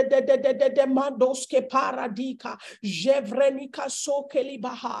shande de mandoske paradika jevrenika sokeli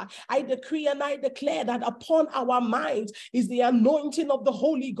baha. I decree and I declare that upon our minds is the anointing of the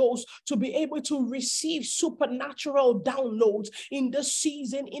Holy Ghost to be able to receive supernatural downloads in this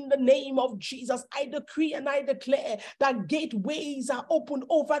season in the name of Jesus. I decree and I declare that gateways are open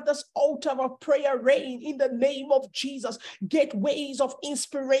over this altar of prayer rain in the name of Jesus. Gateways of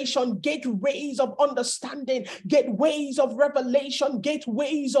inspiration, gateways of understanding, gateways of revelation,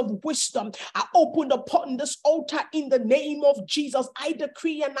 gateways of wisdom are opened upon this altar in the name of Jesus. I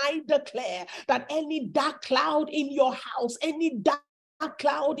decree and I declare that any dark cloud in your house, any dark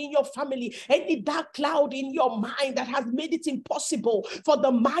cloud in your family, any dark cloud in your mind that has made it impossible for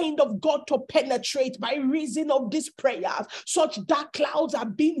the mind of God to penetrate by reason of these prayers, such dark clouds are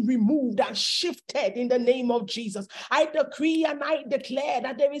being removed and shifted in the name of Jesus. I decree and I declare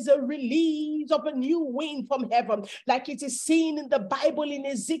that there is a release of a new wind from heaven, like it is seen in the Bible in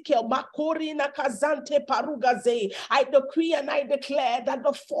Ezekiel. I decree and I declare that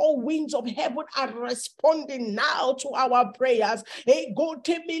the four winds of heaven are responding now to our prayers.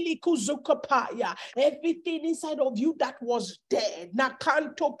 Everything inside of you that was dead, the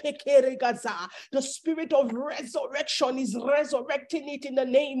spirit of resurrection is resurrecting it in the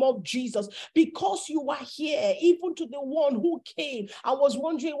name of Jesus. Because you are here, even to the one who came, I was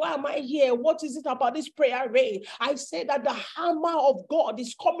wondering, why am I here? What is it about this prayer rain? I say that the hammer of God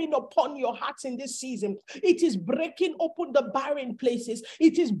is coming upon your hearts in this season. It is breaking open the barren places.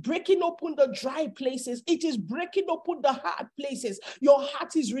 It is breaking open the dry places. It is breaking open the hard places. Your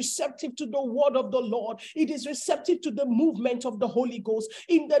heart is receptive to the word of the Lord. It is receptive to the movement of the Holy Ghost.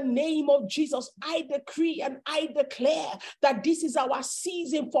 In the name of Jesus, I decree and I declare that this is our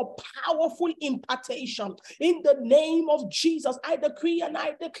season for powerful impartation. In the name of Jesus, I decree and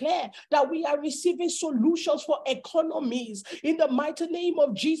I declare that we are receiving solutions for economies. In the mighty name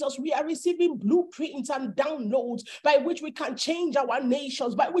of Jesus, we are receiving blueprints and downloads by which we can change our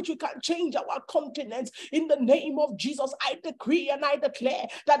nations, by which we can change our continents. In the name of Jesus, I decree and I declare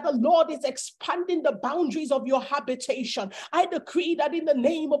that the Lord is expanding the boundaries of your habitation. I decree that in the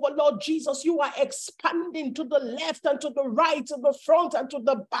name of the Lord Jesus, you are expanding to the left and to the right, to the front and to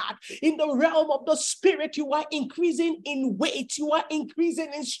the back. In the realm of the spirit, you are increasing in weight, you are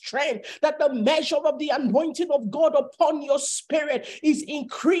increasing in strength, that the measure of the anointing of God upon your spirit is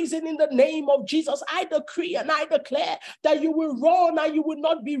increasing in the name of Jesus. I decree and I declare that you will run and you will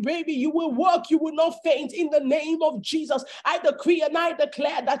not be weary, you will walk, you will not faint in the name of Jesus. I decree and I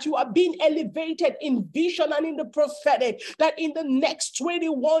declare that you are being elevated in vision and in the prophetic, that in the next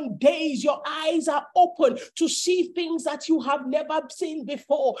 21 days, your eyes are open to see things that you have never seen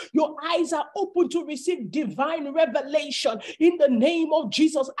before. Your eyes are open to receive divine revelation. In the name of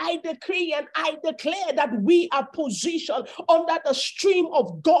Jesus, I decree and I declare that we are positioned under the stream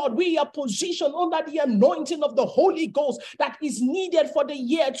of God. We are positioned under the anointing of the Holy Ghost that is needed for the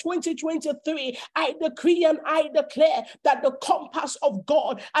year 2023. I decree and I declare that the compass of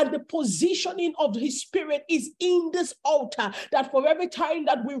God and the positioning of his spirit is in this altar, that for every time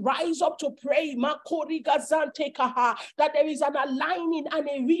that we rise up to pray, that there is an aligning and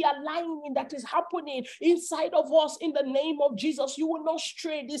a realigning that is happening inside of us in the name of Jesus. You will not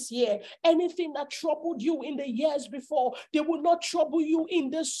stray this year. Anything that troubled you in the years before, they will not trouble you in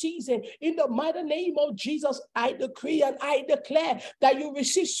this season. In the mighty name of Jesus, I decree and I declare that you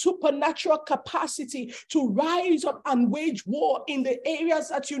receive supernatural capacity to rise up and wage war in the areas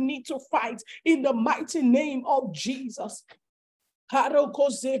that you need to fight in the mighty name of Jesus. Come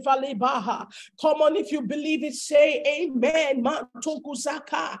on, if you believe it, say amen.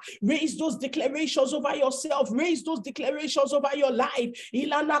 Raise those declarations over yourself. Raise those declarations over your life.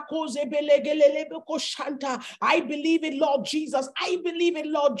 I believe in Lord Jesus. I believe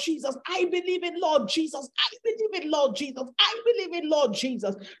in Lord Jesus. I believe in Lord Jesus. I believe in Lord Jesus. I believe in Lord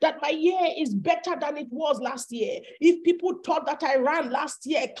Jesus that my year is better than it was last year. If people thought that I ran last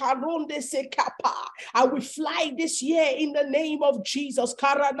year, I will fly this year in the name of Jesus.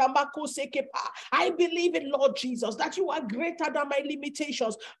 I believe in Lord Jesus that you are greater than my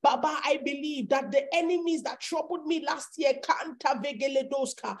limitations. Baba, I believe that the enemies that troubled me last year,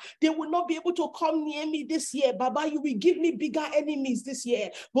 they will not be able to come near me this year. Baba, you will give me bigger enemies this year.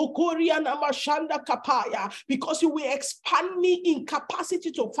 Because you will expand me in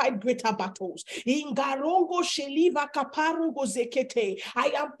capacity to fight greater battles. I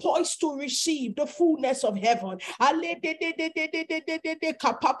am poised to receive the fullness of heaven.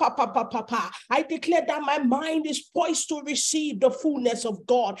 I declare that my mind is poised to receive the fullness of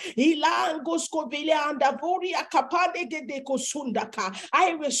God.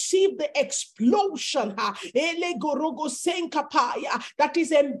 I receive the explosion that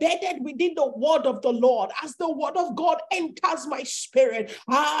is embedded within the word of the Lord. As the word of God enters my spirit,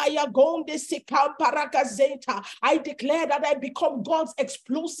 I declare that I become God's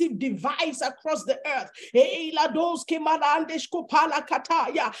explosive device across the earth.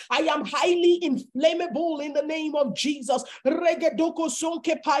 I am highly inflammable in the name of Jesus.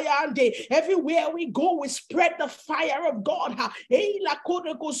 Everywhere we go, we spread the fire of God.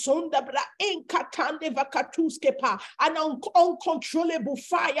 An uncontrollable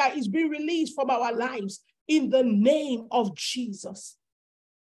fire is being released from our lives in the name of Jesus.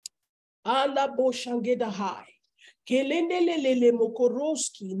 Kelendelele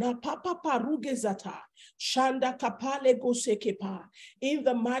mokoroski na papa parugezata shanda kapale gosekepa. In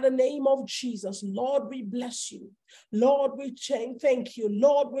the mighty name of Jesus, Lord, we bless you. Lord, we thank you.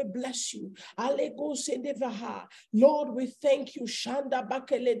 Lord, we bless you. Alego sendevaha. Lord, we thank you. Shanda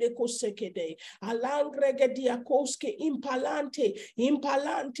bakele de kosekede. Alangrege diakoske impalante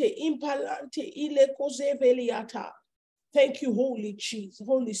ile kozeveliata. Thank you, Holy Jesus,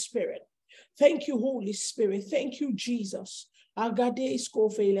 Holy Spirit. Thank you, Holy Spirit. Thank you, Jesus.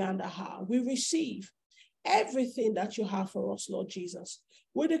 We receive everything that you have for us, Lord Jesus.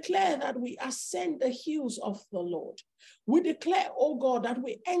 We declare that we ascend the hills of the Lord. We declare, oh God, that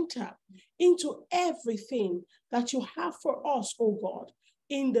we enter into everything that you have for us, oh God,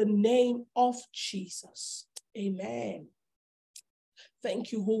 in the name of Jesus. Amen.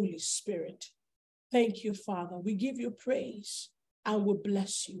 Thank you, Holy Spirit. Thank you, Father. We give you praise and we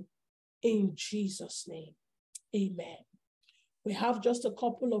bless you. In Jesus' name, amen. We have just a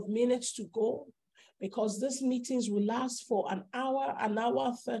couple of minutes to go because these meetings will last for an hour,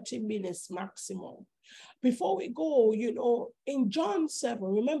 30 minutes maximum. Before we go, in John 7,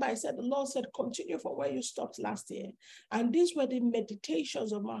 remember I said the Lord said, continue from where you stopped last year. And these were the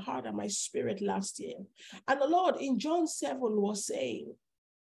meditations of my heart and my spirit last year. And the Lord in John 7 was saying,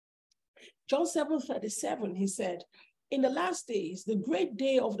 John 7:37, he said, in the last days, the great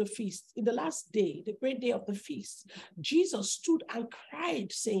day of the feast, in the last day, the great day of the feast, Jesus stood and cried,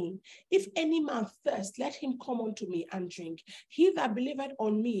 saying, if any man thirst, let him come unto me and drink. He that believeth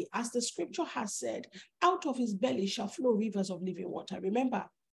on me, as the scripture has said, out of his belly shall flow rivers of living water. Remember,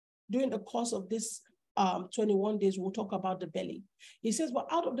 during the course of this 21 days, we'll talk about the belly. He says, but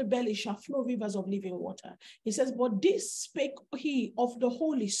out of the belly shall flow rivers of living water. He says, but this spake he of the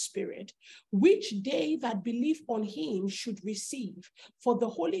Holy Spirit, which they that believe on him should receive. For the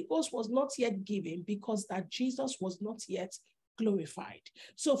Holy Ghost was not yet given, because that Jesus was not yet glorified.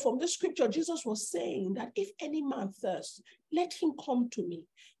 So from the scripture, Jesus was saying that if any man thirsts, let him come to me.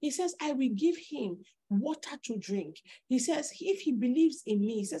 He says, I will give him water to drink. He says, if he believes in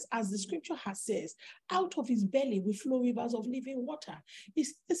me, he says, as the scripture has says, out of his belly will flow rivers of living water. He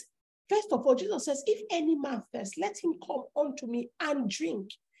says, first of all, Jesus says, if any man thirsts, let him come unto me and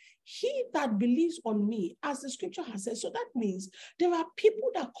drink. He that believes on me, as the scripture has said. So that means there are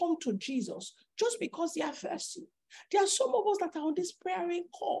people that come to Jesus just because they are thirsty. There are some of us that are on this prayer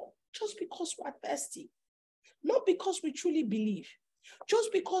call just because we're thirsty, not because we truly believe,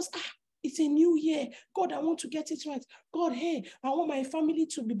 just because it's a new year. God, I want to get it right. God, hey, I want my family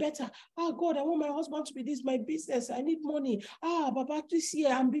to be better. God, I want my husband to be this, my business. I need money. Baba, this year,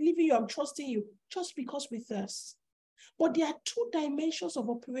 I'm believing you. I'm trusting you. Just because we thirst. But there are two dimensions of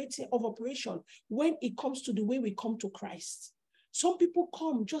operation when it comes to the way we come to Christ. Some people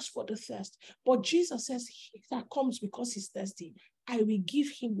come just for the thirst. But Jesus says, he that comes because he's thirsty, I will give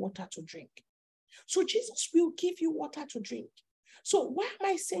him water to drink. So Jesus will give you water to drink. So why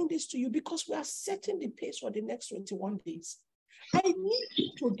am I saying this to you? Because we are setting the pace for the next 21 days. I need you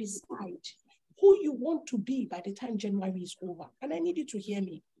to decide who you want to be by the time January is over. And I need you to hear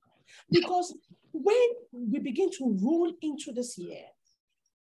me. Because when we begin to roll into this year,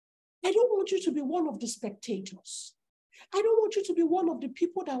 I don't want you to be one of the spectators. I don't want you to be one of the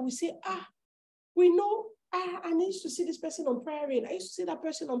people that will say, we know, I used to see this person on prayer and I used to see that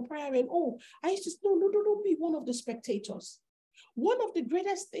person on prayer and don't be one of the spectators. One of the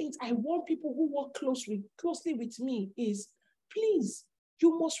greatest things I want people who work closely with me is, please,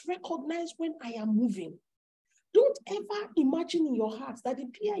 you must recognize when I am moving. Don't ever imagine in your heart that the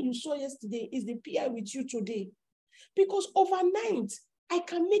PI you saw yesterday is the PI with you today. Because overnight, I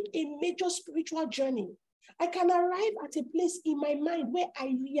can make a major spiritual journey. I can arrive at a place in my mind where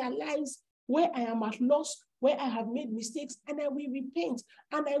I realize where I am at loss, where I have made mistakes, and I will repent,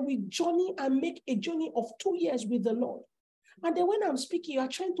 and I will journey and make a journey of 2 years with the Lord. And then when I'm speaking, you are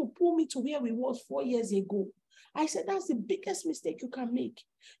trying to pull me to where we was 4 years ago. I said, that's the biggest mistake you can make.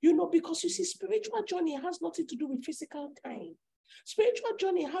 Because you see, spiritual journey has nothing to do with physical time. Spiritual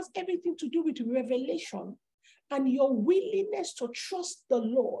journey has everything to do with revelation and your willingness to trust the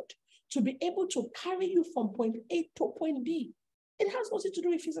Lord to be able to carry you from point A to point B. It has nothing to do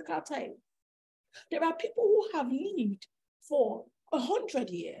with physical time. There are people who have lived for 100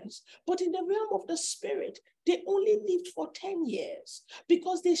 years, but in the realm of the spirit, they only lived for 10 years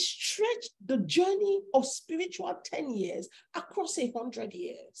because they stretched the journey of spiritual 10 years across 100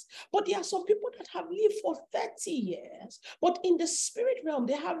 years. But there are some people that have lived for 30 years, but in the spirit realm,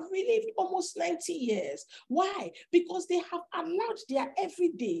 they have relived almost 90 years. Why? Because they have allowed their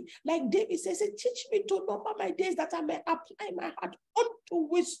everyday, like David says, teach me to number my days that I may apply my heart unto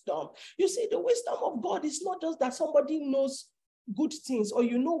wisdom. You see, the wisdom of God is not just that somebody knows good things or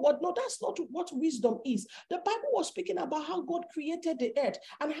what. No, that's not what wisdom is. The Bible was speaking about how God created the earth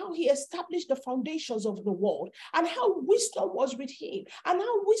and how he established the foundations of the world and how wisdom was with him and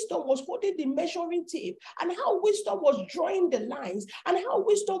how wisdom was holding the measuring tape and how wisdom was drawing the lines and how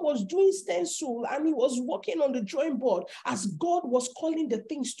wisdom was doing stencil and he was working on the drawing board as God was calling the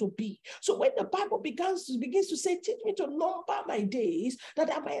things to be. So when the Bible begins to say, teach me to number my days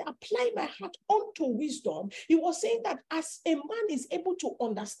that I might apply my heart unto wisdom, he was saying that as a man is able to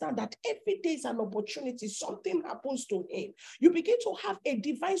understand that every day is an opportunity, something happens to him, you begin to have a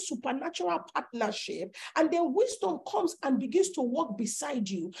divine supernatural partnership, and then wisdom comes and begins to walk beside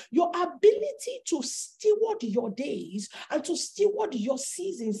you. Your ability to steward your days and to steward your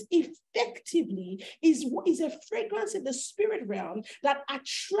seasons effectively is a fragrance in the spirit realm that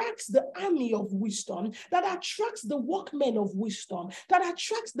attracts the army of wisdom, that attracts the workmen of wisdom, that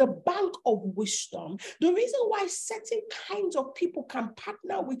attracts the bank of wisdom. The reason why certain kinds of people can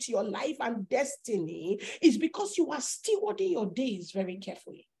partner with your life and destiny is because you are stewarding your days very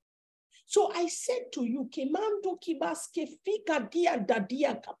carefully. So I said to you, Kemando kibaske fika dia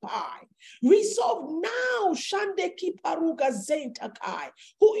dadia kapai. Resolve now, Shande kiparuga zentakai,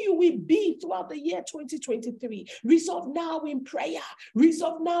 who you will be throughout the year 2023. Resolve now in prayer.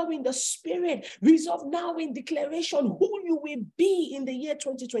 Resolve now in the spirit. Resolve now in declaration who you will be in the year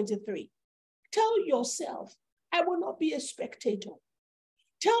 2023. Tell yourself, I will not be a spectator.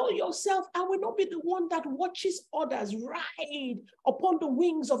 Tell yourself, I will not be the one that watches others ride upon the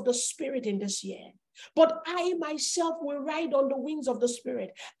wings of the Spirit in this year. But I myself will ride on the wings of the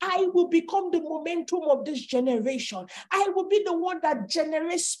Spirit. I will become the momentum of this generation. I will be the one that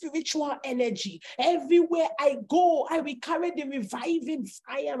generates spiritual energy. Everywhere I go, I will carry the reviving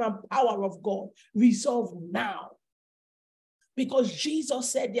fire and power of God. Resolve now. Because Jesus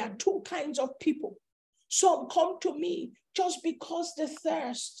said there are two kinds of people. Some come to me just because they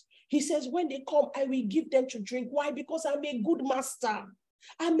thirst. He says, when they come, I will give them to drink. Why? Because I'm a good master.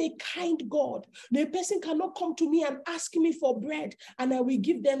 I'm a kind God. The person cannot come to me and ask me for bread and I will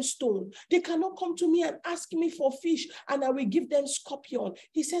give them stone. They cannot come to me and ask me for fish and I will give them scorpion.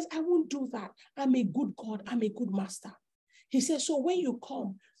 He says, I won't do that. I'm a good God. I'm a good master. He says, so when you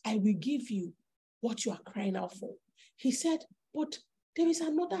come, I will give you what you are crying out for. He said, but there is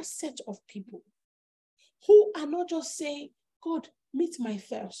another set of people. who are not just saying, God, meet my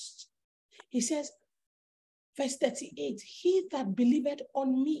thirst. He says, verse 38, he that believeth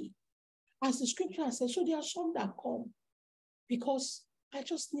on me, as the scripture says. So there are some that come because I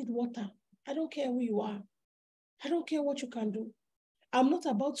just need water. I don't care who you are. I don't care what you can do. I'm not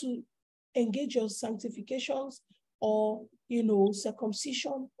about to engage your sanctifications or,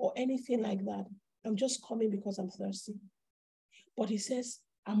 circumcision or anything like that. I'm just coming because I'm thirsty. But he says,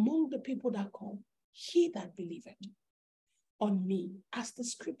 among the people that come, he that believeth on me, as the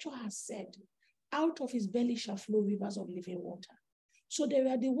scripture has said, out of his belly shall flow rivers of living water. So there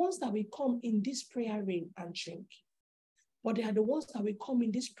are the ones that will come in this prayer rain and drink. But there are the ones that will come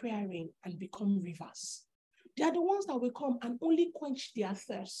in this prayer rain and become rivers. They are the ones that will come and only quench their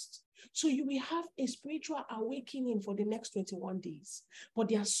thirst. So you will have a spiritual awakening for the next 21 days. But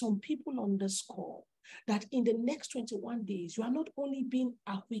there are some people on this call that in the next 21 days, you are not only being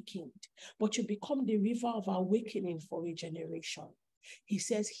awakened, but you become the river of awakening for a generation. He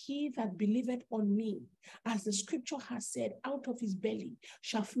says, he that believeth on me, as the scripture has said, out of his belly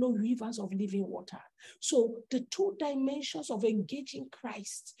shall flow rivers of living water. So the two dimensions of engaging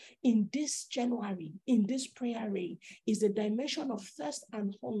Christ in this January, in this prayer rain, is the dimension of thirst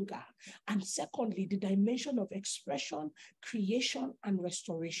and hunger. And secondly, the dimension of expression, creation, and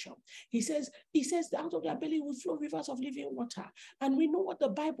restoration. He says that out of their belly will flow rivers of living water. And we know what the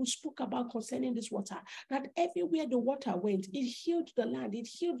Bible spoke about concerning this water, that everywhere the water went, it healed the land, it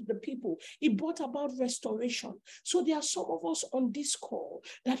healed the people, it brought about restoration. So there are some of us on this call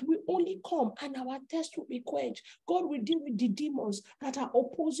that we only come and our thirst will be quenched. God will deal with the demons that are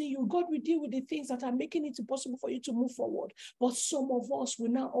opposing you. God will deal with the things that are making it impossible for you to move forward. But some of us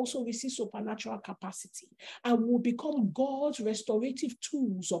will now also receive supernatural capacity and will become God's restorative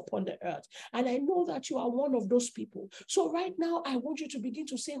tools upon the earth. And I know that you are one of those people. So right now, I want you to begin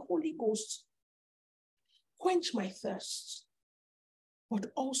to say, Holy Ghost, quench my thirst, but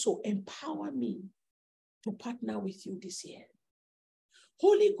also empower me to partner with you this year.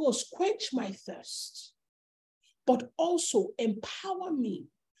 Holy Ghost, quench my thirst, but also empower me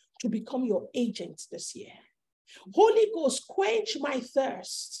to become your agent this year. Holy Ghost, quench my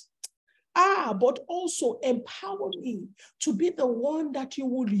thirst, but also empower me to be the one that you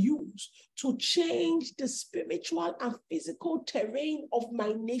will use to change the spiritual and physical terrain of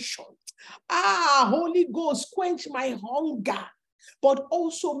my nation. Holy Ghost, quench my hunger, but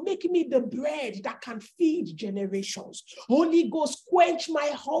also make me the bread that can feed generations. Holy Ghost, quench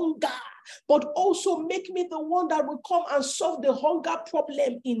my hunger, but also make me the one that will come and solve the hunger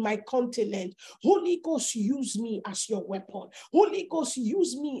problem in my continent. Holy Ghost, use me as your weapon. Holy Ghost,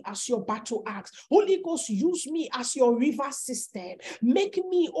 use me as your battle axe. Holy Ghost, use me as your river system. Make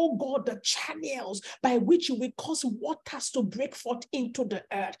me, oh God, the channels by which you will cause waters to break forth into the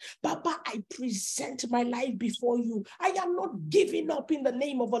earth. Baba, I present my life before you. I am not giving up in the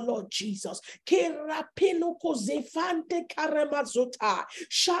name of the Lord Jesus.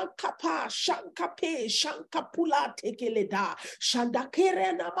 Shankape, Shankapula tekeleda,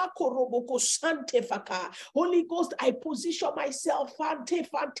 Shandakere namakoroboko sante faka. Holy Ghost, I position myself fante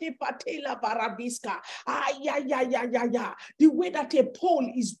fatela barabiska. The way that a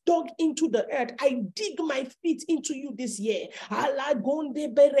pole is dug into the earth, I dig my feet into you this year. I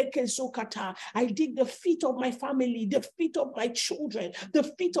dig the feet of my family, the feet of my children, the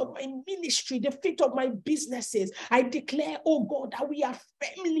feet of my ministry, the feet of my businesses. I declare, oh God, that we are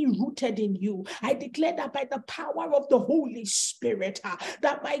firmly rooted in you. I declare that by the power of the Holy Spirit,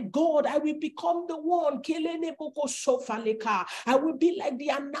 that by God, I will become the one. I will be like the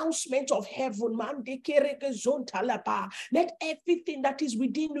announcement of heaven. Let everything that is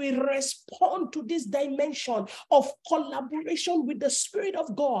within me respond to this dimension of collaboration with the Spirit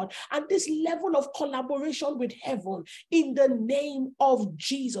of God and this level of collaboration with heaven. In the name of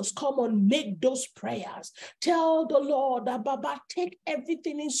Jesus, come on, make those prayers. Tell the Lord that, Baba, take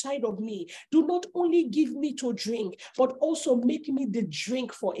everything inside of me. Do not only give me to drink, but also make me the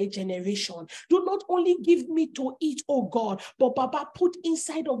drink for a generation. Do not only give me to eat, oh God, but Baba, put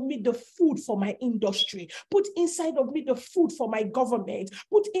inside of me the food for my industry. Put inside of me the food for my government.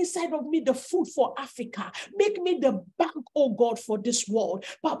 Put inside of me the food for Africa. Make me the bank, oh God, for this world.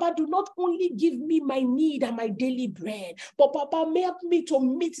 Baba, do not only give me my need and my daily bread, but Baba, help me to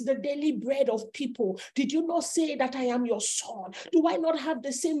meet the daily bread of people. Did you not say that I am your son? Do I not have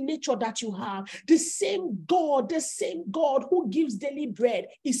the same nature nature that you have. The same God who gives daily bread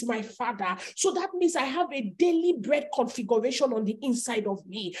is my Father. So that means I have a daily bread configuration on the inside of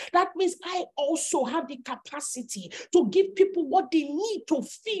me. That means I also have the capacity to give people what they need to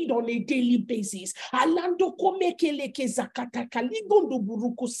feed on a daily basis. Alando komekeleke zakataka ligondo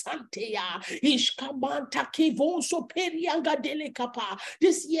buruku santeya ishkamanta kevonso perianga delekapa.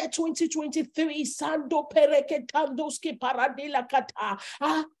 This year 2023 sando pereketandoske paradela kata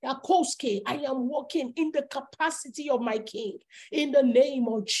akoske. I am walking in the capacity of my King in the name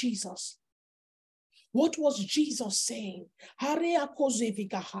of Jesus. What was Jesus saying?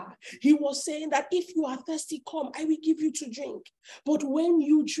 He was saying that if you are thirsty, come, I will give you to drink. But when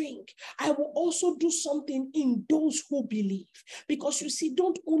you drink, I will also do something in those who believe. Because you see,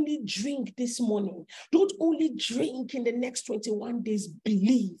 don't only drink this morning. Don't only drink in the next 21 days,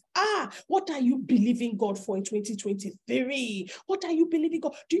 believe. What are you believing God for in 2023? What are you believing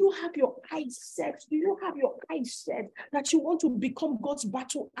God? Do you have your eyes set? Do you have your eyes set that you want to become God's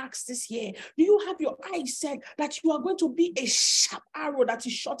battle axe this year? Do you have your eyes set that you are going to be a sharp arrow that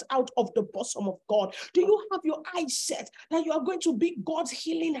is shot out of the bosom of God? Do you have your eyes set that you are going to be God's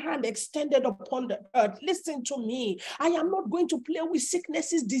healing hand extended upon the earth? Listen to me. I am not going to play with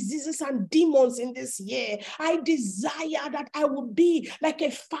sicknesses, diseases, and demons in this year. I desire that I will be like a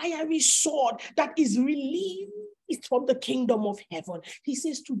fiery sword that is released from the kingdom of heaven. He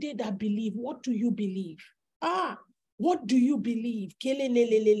says, today that believe, what do you believe? What do you believe?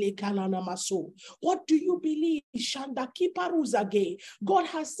 What do you believe? God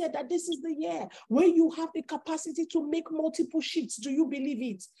has said that this is the year where you have the capacity to make multiple shifts. Do you believe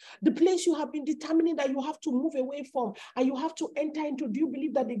it? The place you have been determining that you have to move away from and you have to enter into, do you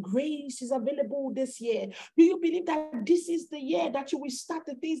believe that the grace is available this year? Do you believe that this is the year that you will start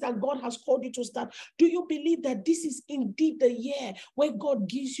the things that God has called you to start? Do you believe that this is indeed the year where God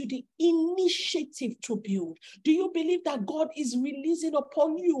gives you the initiative to build? Do you believe that God is releasing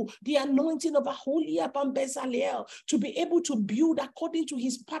upon you the anointing of a holy Abam Bezalel to be able to build according to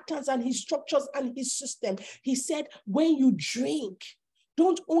his patterns and his structures and his system? He said, when you drink,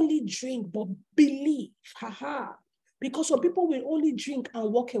 don't only drink, but believe. Because some people will only drink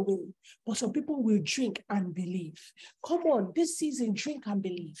and walk away, but some people will drink and believe. Come on, this season, drink and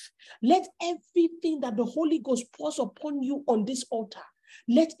believe. Let everything that the Holy Ghost pours upon you on this altar,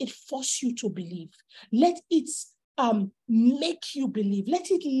 let it force you to believe. Let it make you believe.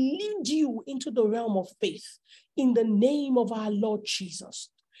 Let it lead you into the realm of faith in the name of our Lord Jesus.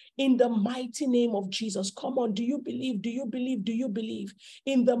 In the mighty name of Jesus. Come on, do you believe? Do you believe? Do you believe?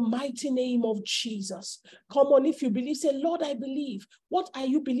 In the mighty name of Jesus. Come on, if you believe, say, Lord, I believe. What are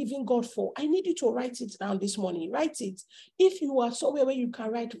you believing God for? I need you to write it down this morning. Write it. If you are somewhere where you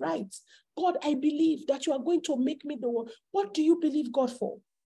can write, God, I believe that you are going to make me the one. What do you believe God for?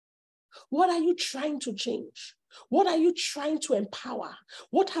 What are you trying to change? What are you trying to empower?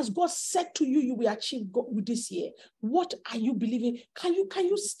 What has God said to you you will achieve with this year? What are you believing? Can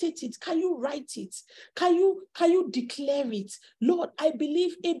you state it? Can you write it? Can you declare it? Lord, I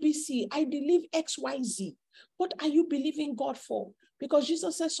believe ABC. I believe XYZ. What are you believing God for? Because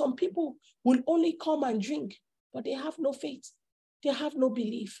Jesus says some people will only come and drink, but they have no faith. They have no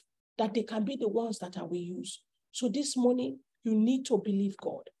belief that they can be the ones that I will use. So this morning, you need to believe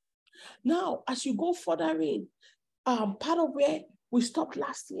God. Now, as you go further in, part of where we stopped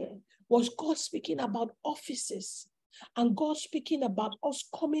last year was God speaking about offices and God speaking about us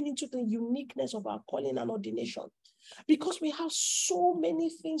coming into the uniqueness of our calling and ordination. Because we have so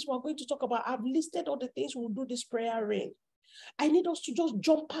many things we're going to talk about. I've listed all the things we'll do this prayer in. I need us to just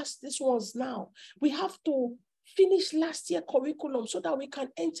jump past these ones now. We have to finish last year's curriculum so that we can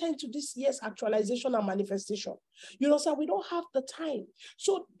enter into this year's actualization and manifestation. You know, so we don't have the time.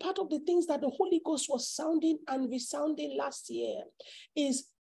 So part of the things that the Holy Ghost was sounding and resounding last year is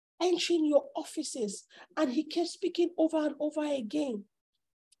entering your offices. And he kept speaking over and over again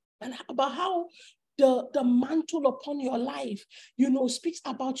and about how the mantle upon your life, you know, speaks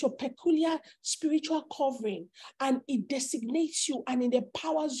about your peculiar spiritual covering, and it designates you and it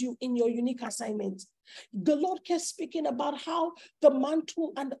empowers you in your unique assignment. The Lord kept speaking about how the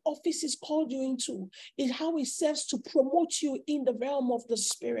mantle and the office is called you into is how it serves to promote you in the realm of the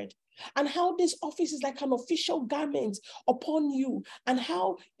spirit. And how this office is like an official garment upon you, and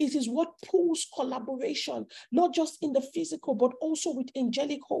how it is what pulls collaboration, not just in the physical, but also with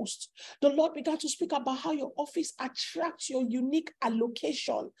angelic hosts. The Lord began to speak about how your office attracts your unique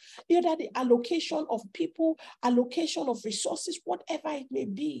allocation, either the allocation of people, allocation of resources, whatever it may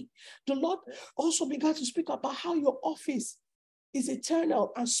be. The Lord also began to speak about how your office is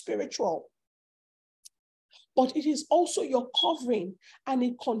eternal and spiritual. but it is also your covering, and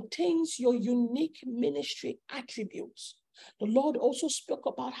it contains your unique ministry attributes. The Lord also spoke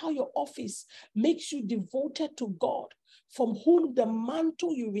about how your office makes you devoted to God, from whom the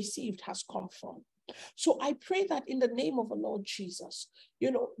mantle you received has come from. So I pray that in the name of the Lord Jesus,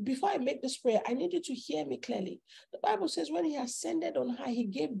 before I make this prayer, I need you to hear me clearly. The Bible says when he ascended on high, he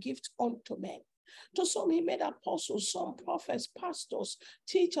gave gifts unto men. To some, he made apostles, some prophets, pastors,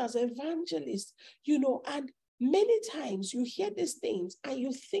 teachers, evangelists, and many times you hear these things and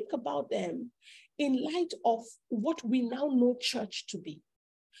you think about them in light of what we now know church to be.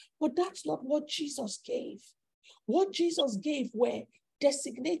 But that's not what Jesus gave. What Jesus gave were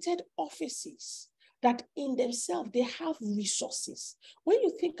designated offices that in themselves, they have resources. When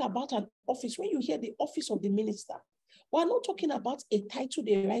you think about an office, when you hear the office of the minister, we're not talking about a title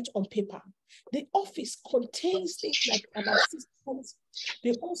they write on paper. The office contains things like an assistant.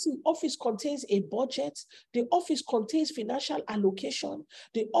 The office contains a budget. The office contains financial allocation.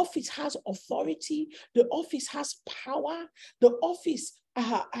 The office has authority. The office has power. The office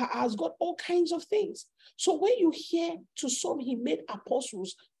has got all kinds of things. So when you hear to some, he made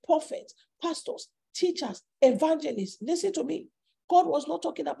apostles, prophets, pastors, teachers, evangelists, listen to me. God was not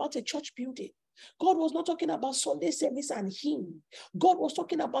talking about a church building. God was not talking about Sunday service and hymn. God was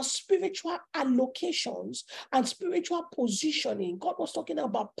talking about spiritual allocations and spiritual positioning. God was talking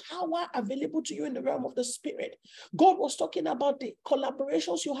about power available to you in the realm of the spirit. God was talking about the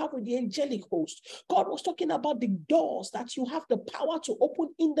collaborations you have with the angelic host. God was talking about the doors that you have the power to open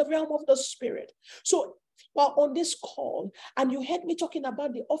in the realm of the spirit. So while on this call, and you heard me talking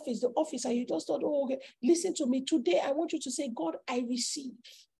about the office, and you just thought, oh, okay, listen to me. Today, I want you to say, God, I receive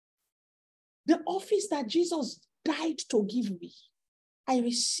the office that Jesus died to give me. I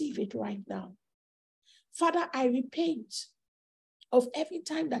receive it right now. Father, I repent of every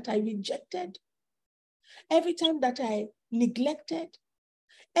time that I rejected, every time that I neglected,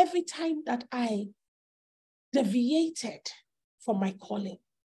 every time that I deviated from my calling.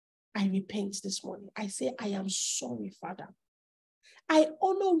 I repent this morning. I say, I am sorry, Father. I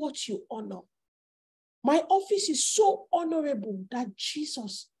honor what you honor. My office is so honorable that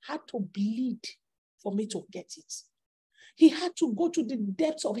Jesus had to bleed for me to get it. He had to go to the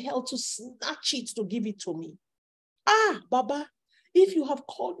depths of hell to snatch it, to give it to me. Baba, if you have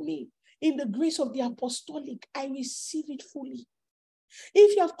called me in the grace of the apostolic, I receive it fully.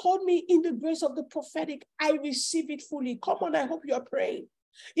 If you have called me in the grace of the prophetic, I receive it fully. Come on, I hope you are praying.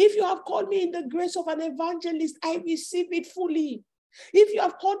 If you have called me in the grace of an evangelist, I receive it fully. If you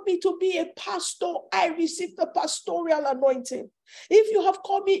have called me to be a pastor, I receive the pastoral anointing. If you have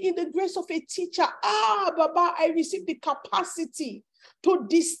called me in the grace of a teacher, Baba, I receive the capacity to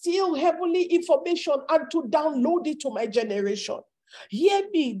distill heavenly information and to download it to my generation. Hear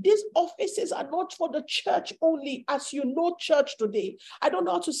me, these offices are not for the church only, as you know church today. I don't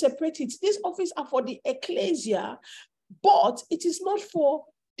know how to separate it. These offices are for the ecclesia, but it is not for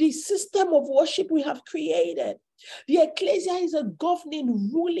the system of worship we have created. The ecclesia is a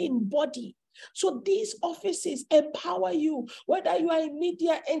governing, ruling body. So these offices empower you, whether you are in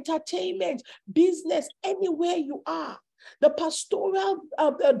media, entertainment, business, anywhere you are. The pastoral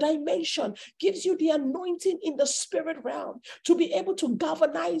dimension gives you the anointing in the spirit realm to be able to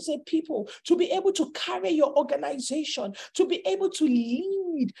galvanize a people, to be able to carry your organization, to be able to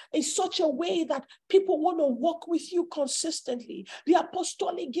lead in such a way that people want to walk with you consistently. The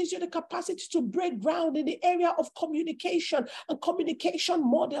apostolic gives you the capacity to break ground in the area of communication and communication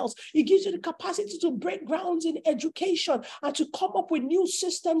models. It gives you the capacity to break grounds in education and to come up with new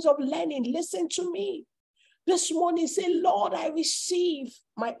systems of learning. Listen to me. This morning, say, Lord, I receive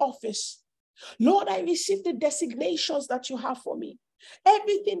my office. Lord, I receive the designations that you have for me.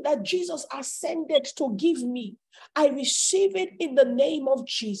 Everything that Jesus ascended to give me, I receive it in the name of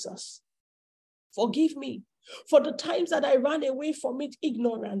Jesus. Forgive me for the times that I ran away from it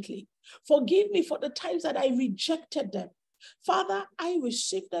ignorantly. Forgive me for the times that I rejected them. Father, I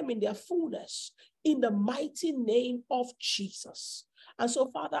receive them in their fullness in the mighty name of Jesus. And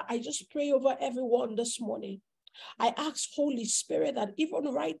so, Father, I just pray over everyone this morning. I ask, Holy Spirit, that even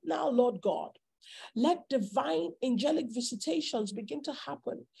right now, Lord God, let divine angelic visitations begin to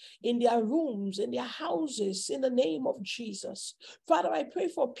happen in their rooms, in their houses, in the name of Jesus. Father, I pray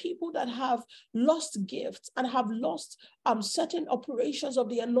for people that have lost gifts and have lost certain operations of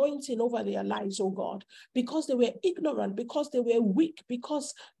the anointing over their lives, oh God, because they were ignorant, because they were weak,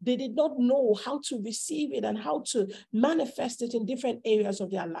 because they did not know how to receive it and how to manifest it in different areas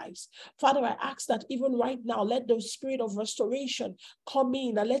of their lives. Father, I ask that even right now, let the spirit of restoration come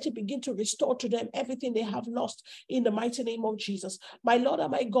in and let it begin to restore to them everything they have lost in the mighty name of Jesus. My Lord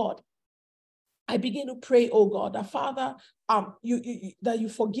and my God, I begin to pray, oh God, that Father, that you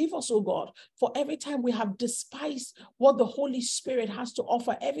forgive us, oh God, for every time we have despised what the Holy Spirit has to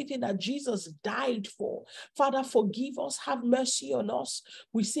offer, everything that Jesus died for. Father, forgive us, have mercy on us.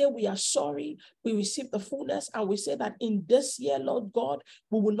 We say we are sorry, we receive the fullness, and we say that in this year, Lord God,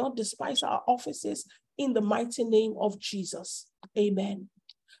 we will not despise our offices in the mighty name of Jesus. Amen.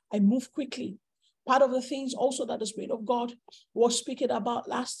 I move quickly. Part of the things also that the Spirit of God was speaking about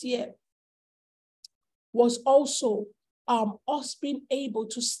last year was also us being able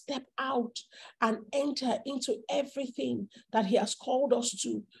to step out and enter into everything that he has called us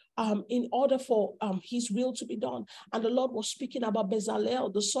to in order for his will to be done. And the Lord was speaking about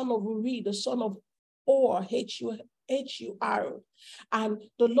Bezalel, the son of Uri, the son of Or, H-U-R. And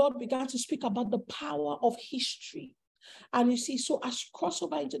the Lord began to speak about the power of history. And you see, so as you cross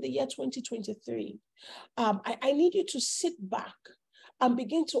over into the year 2023, I need you to sit back and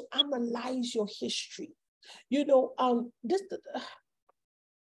begin to analyze your history. You know,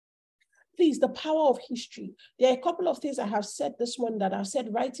 please, the power of history. There are a couple of things I have said this morning that I've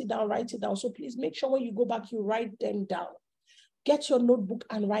said, write it down, write it down. So please make sure when you go back, you write them down. Get your notebook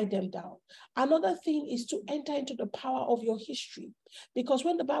and write them down. Another thing is to enter into the power of your history. Because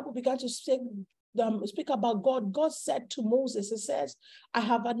when the Bible began to speak about God, God said to Moses, it says, I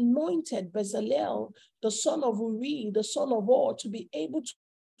have anointed Bezalel, the son of Uri, the son of Or, to be able to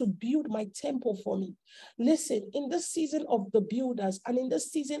build my temple for me. Listen, in this season of the builders and in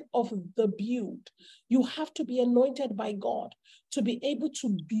this season of the build, you have to be anointed by God to be able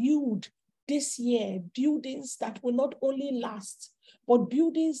to build this year buildings that will not only last, but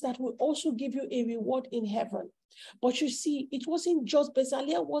buildings that will also give you a reward in heaven. But you see, it wasn't just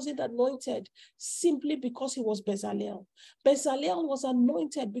Bezalel wasn't anointed simply because he was Bezalel. Bezalel was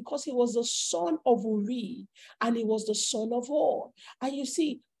anointed because he was the son of Uri and he was the son of Or. And you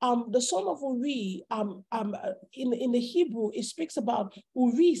see, the son of Uri, in the Hebrew, it speaks about,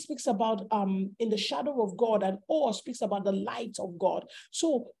 Uri speaks about in the shadow of God, and Or speaks about the light of God.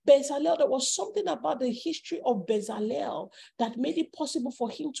 So Bezalel, there was something about the history of Bezalel that made it possible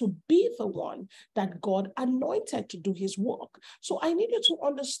for him to be the one that God anointed to do his work. So I need you to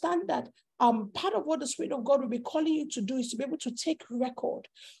understand that part of what the Spirit of God will be calling you to do is to be able to take record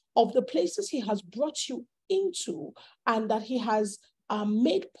of the places he has brought you into, and that he has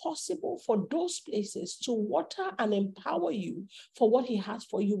made possible for those places to water and empower you for what he has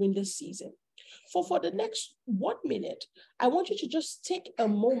for you in this season. For the next 1 minute, I want you to just take a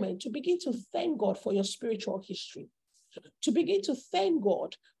moment to begin to thank God for your spiritual history, to begin to thank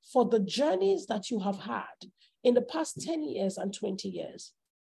God for the journeys that you have had in the past 10 years and 20 years.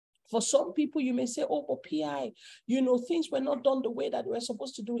 For some people, you may say, oh, but PI, you know, things were not done the way that we're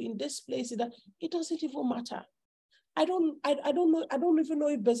supposed to do in this place. That it doesn't even matter. I don't know. I don't even know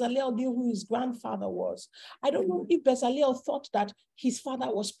if Bezalel knew who his grandfather was. I don't know if Bezalel thought that his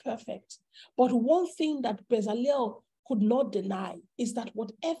father was perfect. But one thing that Bezalel could not deny is that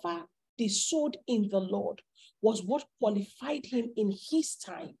whatever they sowed in the Lord was what qualified him in his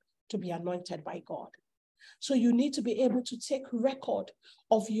time to be anointed by God. So you need to be able to take record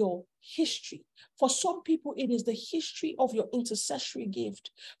of your history. For some people, it is the history of your intercessory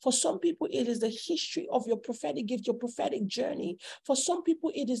gift. For some people, it is the history of your prophetic gift, your prophetic journey. For some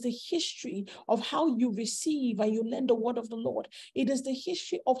people, it is the history of how you receive and you learn the word of the Lord. It is the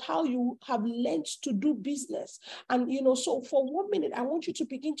history of how you have learned to do business. And, you know, so for 1 minute, I want you to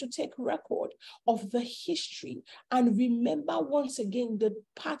begin to take record of the history and remember once again the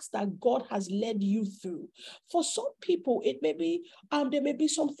paths that God has led you through. For some people, it may be, there may be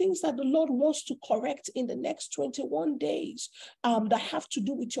some things that the Lord wants to correct in the next 21 days that have to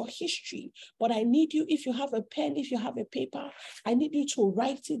do with your history. But I need you, if you have a pen, if you have a paper, I need you to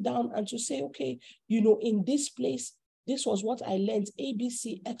write it down and to say, okay, you know, in this place, this was what I learned, A, B,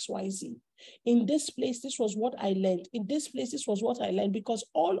 C, X, Y, Z. In this place, this was what I learned. In this place, this was what I learned. Because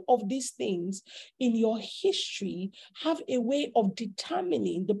all of these things in your history have a way of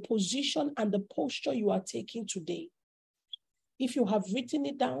determining the position and the posture you are taking today. If you have written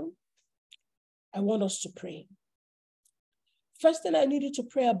it down, I want us to pray. First thing I need you to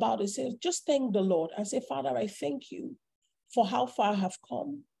pray about is say, just thank the Lord and say, Father, I thank you for how far I have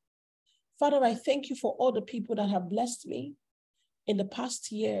come. Father, I thank you for all the people that have blessed me in the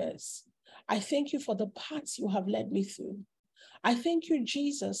past years. I thank you for the paths you have led me through. I thank you,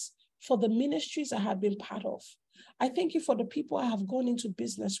 Jesus, for the ministries I have been part of. I thank you for the people I have gone into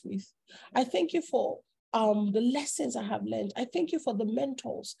business with. I thank you for the lessons I have learned. I thank you for the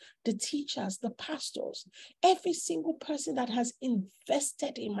mentors, the teachers, the pastors, every single person that has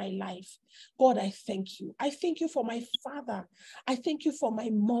invested in my life. God, I thank you. I thank you for my father. I thank you for my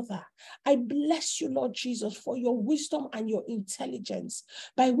mother. I bless you, Lord Jesus, for your wisdom and your intelligence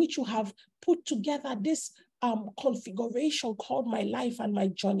by which you have put together this configuration called my life and my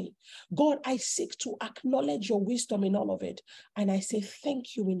journey. God, I seek to acknowledge your wisdom in all of it. And I say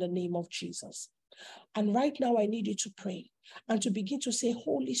thank you in the name of Jesus. And right now, I need you to pray and to begin to say,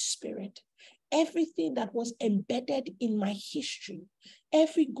 Holy Spirit, everything that was embedded in my history,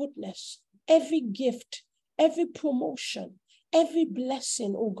 every goodness, every gift, every promotion, every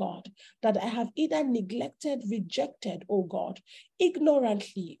blessing, oh God, that I have either neglected, rejected, oh God,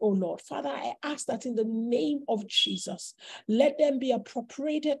 ignorantly, oh Lord. Father, I ask that in the name of Jesus, let them be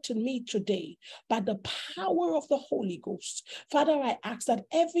appropriated to me today by the power of the Holy Ghost. Father, I ask that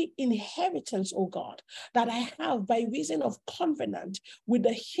every inheritance, oh God, that I have by reason of covenant with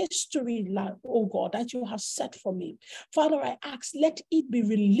the history, oh God, that you have set for me. Father, I ask, let it be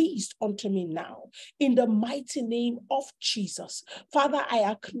released unto me now in the mighty name of Jesus. Father, I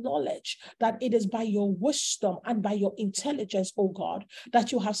acknowledge that it is by your wisdom and by your intelligence, oh God,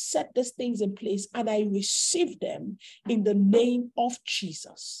 that you have set these things in place, and I receive them in the name of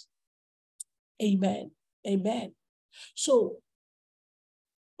Jesus. Amen. Amen. So,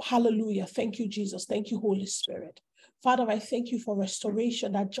 hallelujah. Thank you, Jesus. Thank you, Holy Spirit. Father, I thank you for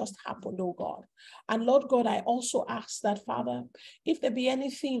restoration that just happened, oh God. And Lord God, I also ask that, Father, if there be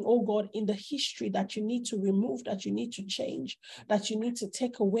anything, oh God, in the history that you need to remove, that you need to change, that you need to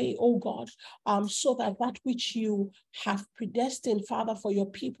take away, oh God, so that that which you have predestined, Father, for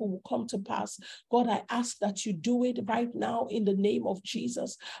your people will come to pass. God, I ask that you do it right now in the name of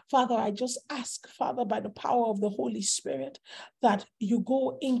Jesus. Father, I just ask, Father, by the power of the Holy Spirit, that you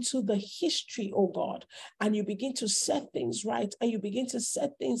go into the history, oh God, and you begin to set things right, and you begin to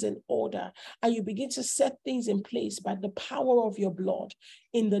set things in order, and you begin to set things in place by the power of your blood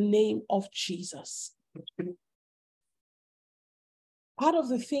in the name of Jesus. Part of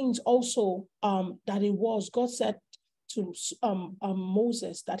the things also that it was, God said to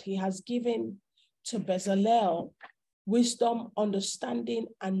Moses that he has given to Bezalel wisdom, understanding,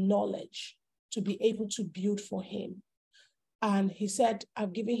 and knowledge to be able to build for him. And he said,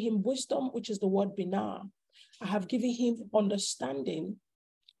 I've given him wisdom, which is the word binah. I have given him understanding,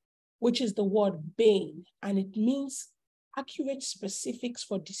 which is the word bain, and it means accurate specifics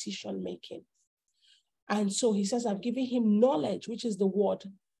for decision making. And so he says, I've given him knowledge, which is the word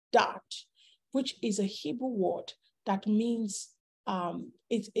dat, which is a Hebrew word that means, the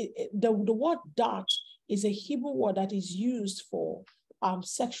word dat is a Hebrew word that is used for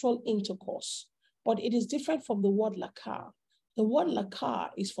sexual intercourse, but it is different from the word lakar. The word lakar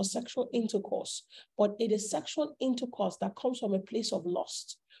is for sexual intercourse, but it is sexual intercourse that comes from a place of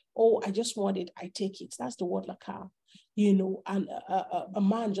lust. Oh, I just want it, I take it. That's the word lakar. You know, and a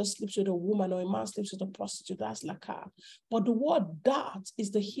man just sleeps with a woman, or a man sleeps with a prostitute. That's lakar. But the word dat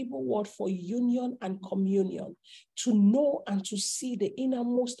is the Hebrew word for union and communion, to know and to see the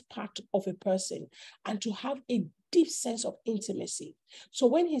innermost part of a person and to have a deep sense of intimacy. So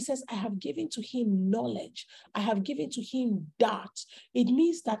when he says, I have given to him knowledge, I have given to him dat, it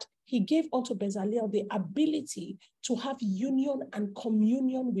means that he gave unto Bezalel the ability to have union and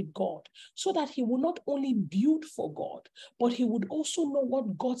communion with God, so that he will not only build for God, but he would also know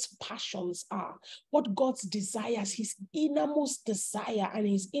what God's passions are, what God's desires, his innermost desire and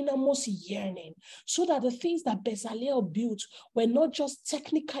his innermost yearning, so that the things that Bezalel built were not just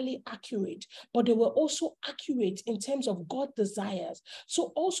technically accurate, but they were also accurate in terms of God's desires.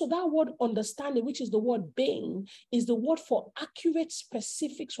 So also that word understanding, which is the word being, is the word for accurate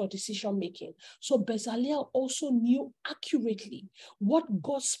specifics for decision making. So Bezalel also knew accurately what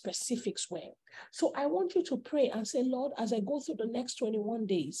God's specifics were. So I want you to pray and say, Lord, as I go through the next 21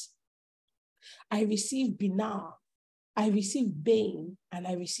 days, I receive binah, I receive bain, and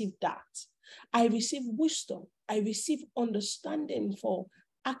I receive dat. I receive wisdom, I receive understanding for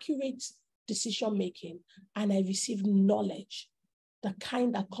accurate decision making, and I receive knowledge, the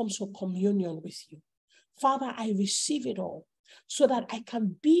kind that comes from communion with you. Father, I receive it all so that I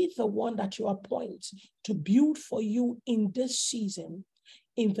can be the one that you appoint to build for you in this season,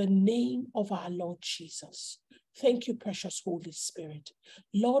 in the name of our Lord Jesus. Thank you, precious Holy Spirit.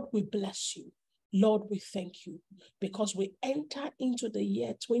 Lord, we bless you. Lord, we thank you because we enter into the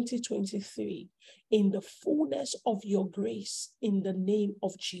year 2023 in the fullness of your grace, in the name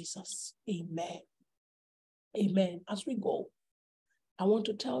of Jesus. Amen. Amen. As we go, I want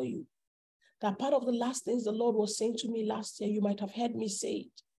to tell you that part of the last things the Lord was saying to me last year, you might have heard me say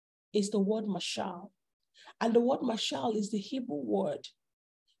it, is the word mashal. And the word mashal is the Hebrew word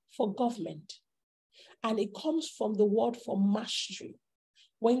for government. And it comes from the word for mastery.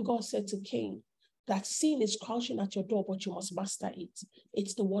 When God said to Cain that sin is crouching at your door, but you must master it.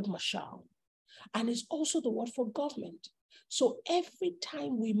 It's the word mashal. And it's also the word for government. So every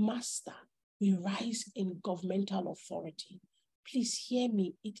time we master, we rise in governmental authority. Please hear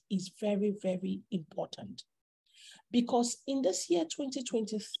me. It is very, very important. Because in this year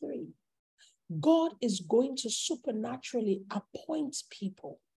 2023, God is going to supernaturally appoint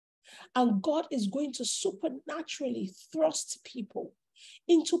people. And God is going to supernaturally thrust people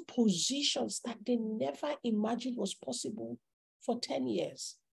into positions that they never imagined was possible for 10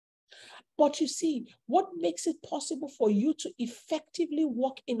 years. But you see, what makes it possible for you to effectively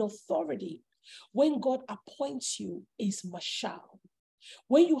walk in authority when God appoints you is mashal.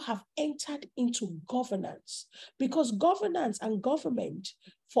 When you have entered into governance, because governance and government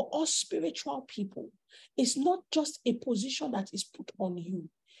for us spiritual people is not just a position that is put on you.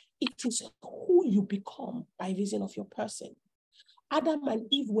 It is who you become by reason of your person. Adam and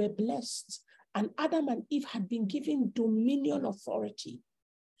Eve were blessed, and Adam and Eve had been given dominion authority,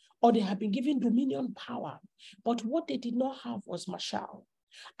 or they had been given dominion power. But what they did not have was mashal.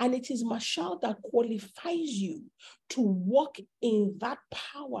 And it is mashal that qualifies you to walk in that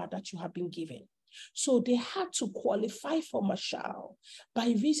power that you have been given. So they had to qualify for mashal by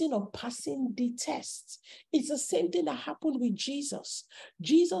reason of passing the test. It's the same thing that happened with Jesus.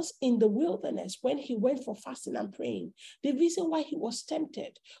 Jesus in the wilderness, when he went for fasting and praying, the reason why he was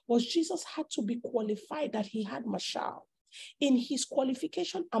tempted was Jesus had to be qualified that he had mashal. In his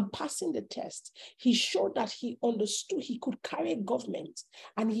qualification and passing the test, he showed that he understood he could carry government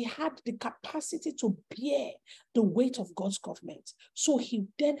and he had the capacity to bear the weight of God's government. So he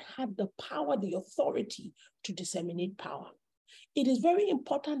then had the power, the authority to disseminate power. It is very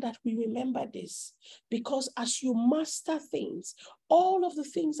important that we remember this, because as you master things, all of the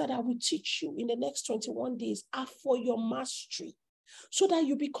things that I will teach you in the next 21 days are for your mastery, so that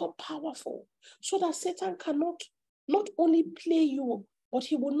you become powerful, so that Satan cannot not only play you, but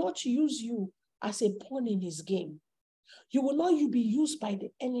he will not use you as a pawn in his game. You will not be used by the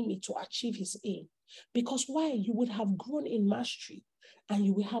enemy to achieve his aim. Because why? You would have grown in mastery and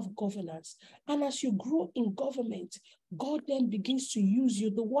you will have governance. And as you grow in government, God then begins to use you.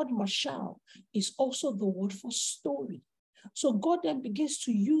 The word mashal is also the word for story. So God then begins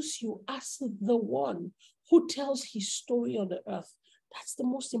to use you as the one who tells his story on the earth. That's the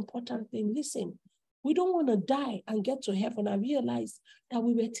most important thing. Listen, we don't want to die and get to heaven and realize that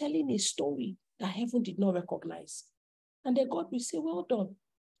we were telling a story that heaven did not recognize. And then God will say, well done.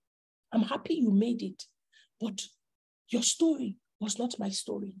 I'm happy you made it, but your story was not my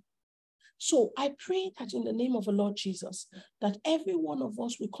story. So I pray that in the name of the Lord Jesus, that every one of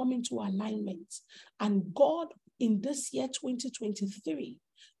us will come into alignment, and God in this year 2023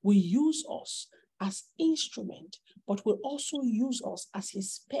 will use us as instrument, but will also use us as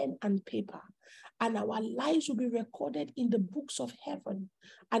his pen and paper. And our lives will be recorded in the books of heaven.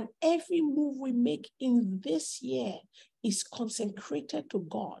 And every move we make in this year is consecrated to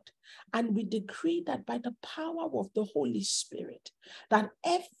God. And we decree that by the power of the Holy Spirit, that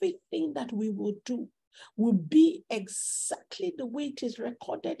everything that we will do will be exactly the way it is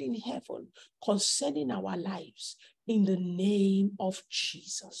recorded in heaven concerning our lives, in the name of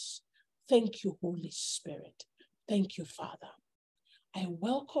Jesus. Thank you, Holy Spirit. Thank you, Father. I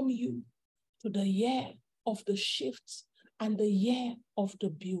welcome you to the year of the shifts and the year of the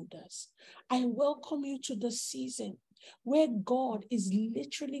builders. I welcome you to the season where God is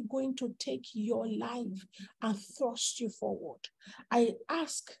literally going to take your life and thrust you forward. I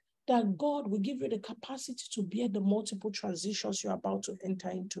ask that God will give you the capacity to bear the multiple transitions you're about to enter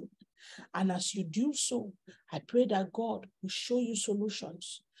into. And as you do so, I pray that God will show you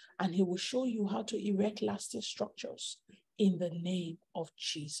solutions and he will show you how to erect lasting structures in the name of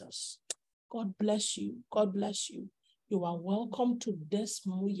Jesus. God bless you. God bless you. You are welcome to this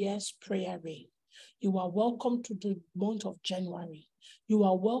year's prayer rain. You are welcome to the month of January. You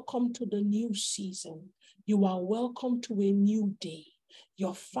are welcome to the new season. You are welcome to a new day.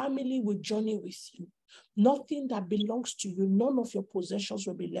 Your family will journey with you. Nothing that belongs to you, none of your possessions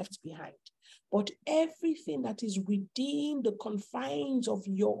will be left behind. But everything that is within the confines of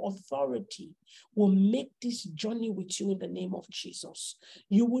your authority will make this journey with you in the name of Jesus.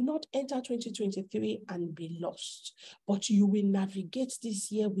 You will not enter 2023 and be lost, but you will navigate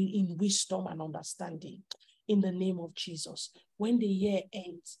this year in wisdom and understanding in the name of Jesus. When the year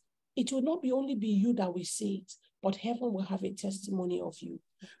ends, it will not only be you that will see it, but heaven will have a testimony of you,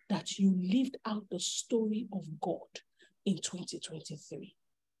 that you lived out the story of God in 2023.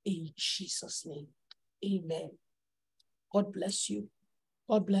 In Jesus' name, Amen. God bless you.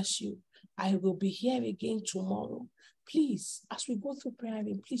 God bless you. I will be here again tomorrow. Please, as we go through prayer,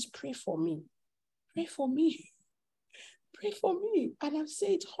 please pray for me. Pray for me. Pray for me. And I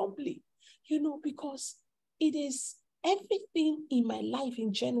say it humbly, because it is everything in my life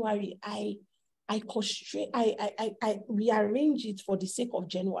in January. I rearrange it for the sake of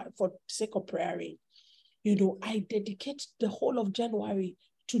January, for the sake of prayer. I dedicate the whole of January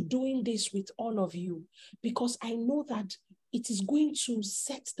to doing this with all of you, because I know that it is going to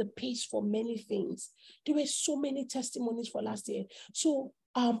set the pace for many things. There were so many testimonies for last year. So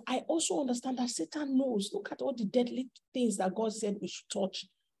I also understand that Satan knows. Look at all the deadly things that God said we should touch.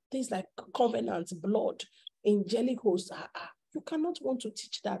 Things like covenants, blood, angelic hosts. You cannot want to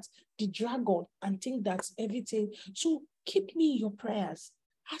teach that, the dragon, and think that's everything. So keep me in your prayers.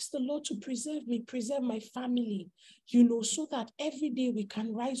 Ask the Lord to preserve me, preserve my family, so that every day we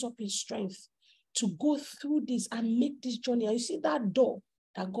can rise up in strength to go through this and make this journey. And you see that door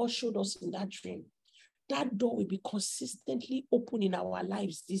that God showed us in that dream, that door will be consistently open in our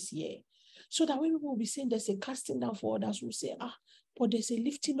lives this year. So that when people will be saying there's a casting down for others, we'll say, but there's a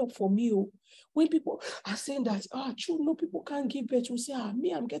lifting up for me. When people are saying that, true, no, people can't give birth, we'll say,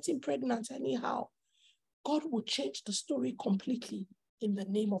 me, I'm getting pregnant anyhow. God will change the story completely in the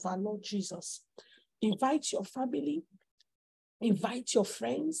name of our Lord Jesus. Invite your family, invite your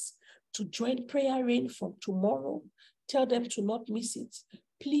friends to join prayer rain from tomorrow. Tell them to not miss it.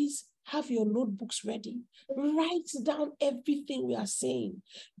 Please have your notebooks ready. Write down everything we are saying.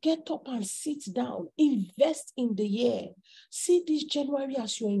 Get up and sit down. Invest in the year. See this January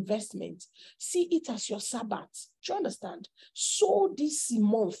as your investment. See it as your Sabbath. Do you understand? Sow this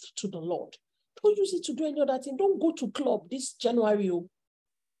month to the Lord. Don't use it to do any other thing. Don't go to club this January.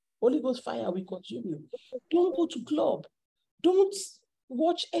 Holy Ghost fire will continue. Don't go to club. Don't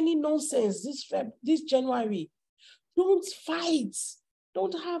watch any nonsense this January. Don't fight.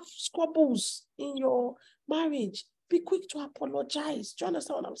 Don't have squabbles in your marriage. Be quick to apologize. Do you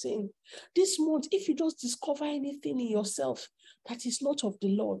understand what I'm saying? This month, if you just discover anything in yourself that is not of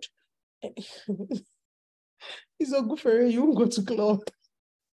the Lord, it's not good for you. You won't go to club.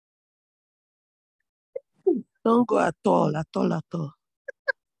 Don't go at all, at all, at all.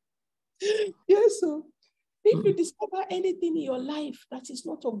 Yes, so if you discover anything in your life that is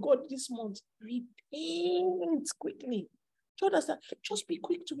not of God this month, repent quickly. Do you understand? Just be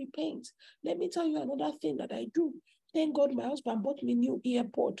quick to repent. Let me tell you another thing that I do. Thank God my husband bought me a new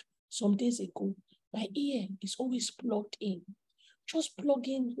earpod some days ago. My ear is always plugged in. Just plug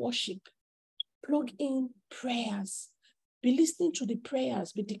in worship. Plug in prayers. Be listening to the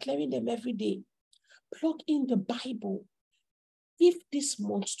prayers. Be declaring them every day. Plug in the Bible. Give this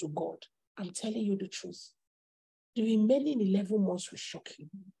month to God. I'm telling you the truth. The remaining 11 months will shock you.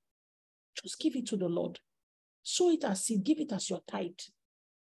 Just give it to the Lord. Sow it as seed. Give it as your tithe.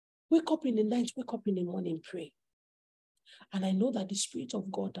 Wake up in the night. Wake up in the morning. Pray. And I know that the Spirit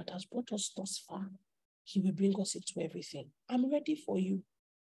of God that has brought us thus far, He will bring us into everything. I'm ready for you.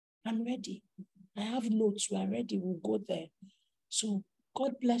 I'm ready. I have notes. We are ready. We'll go there. So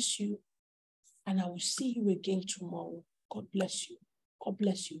God bless you. And I will see you again tomorrow. God bless you. God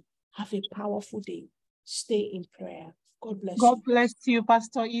bless you. Have a powerful day. Stay in prayer. God bless you. God bless you,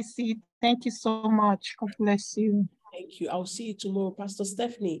 Pastor ISI. Thank you so much. God bless you. Thank you. I'll see you tomorrow. Pastor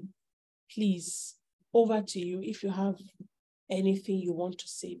Stephanie, please, over to you. If you have anything you want to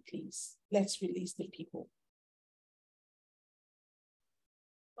say, please. Let's release the people.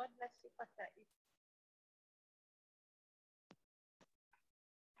 God bless you, Pastor ISI.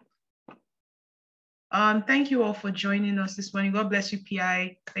 Thank you all for joining us this morning. God bless you,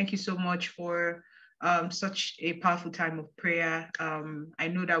 PI. Thank you so much for such a powerful time of prayer. I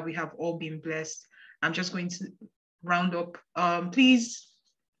know that we have all been blessed. I'm just going to round up. Please,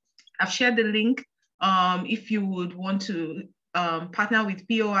 I've shared the link. If you would want to partner with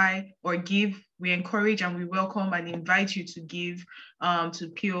POI or give, we encourage and we welcome and invite you to give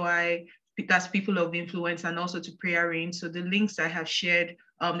to POI, that's People of Influence, and also to Prayer Rain. So the links I have shared,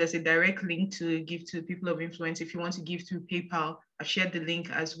 there's a direct link to give to People of Influence. If you want to give through PayPal, I've shared the link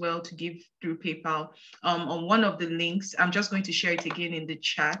as well to give through PayPal. On one of the links, I'm just going to share it again in the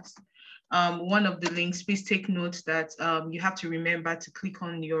chat. One of the links, please take note that you have to remember to click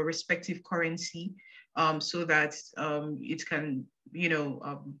on your respective currency so that it can,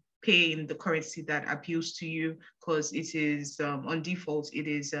 pay in the currency that appeals to you, because it is on default, it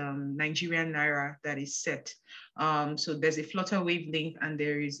is Nigerian Naira that is set. So there's a Flutterwave link and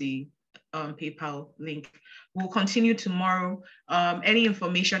there is a PayPal link. We'll continue tomorrow. Any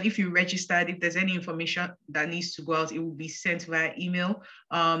information, if you registered, if there's any information that needs to go out, it will be sent via email.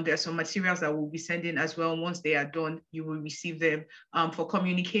 There are some materials that we'll be sending as well. Once they are done, you will receive them. For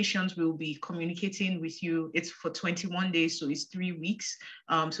communications, we'll be communicating with you. It's for 21 days, so it's 3 weeks.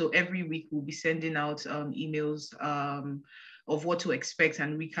 So every week we'll be sending out emails of what to expect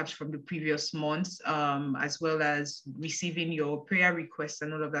and recaps from the previous months, as well as receiving your prayer requests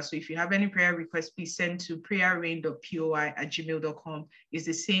and all of that. So if you have any prayer requests, please send to prayerrain.poi@gmail.com. It's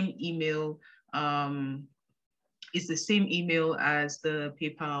the same email. It's the same email as the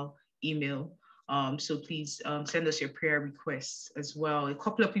PayPal email. So please send us your prayer requests as well. A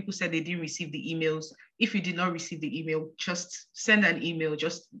couple of people said they didn't receive the emails. If you did not receive the email, just send an email.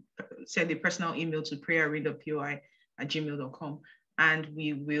 Just send a personal email to prayerrain.poi@gmail.com and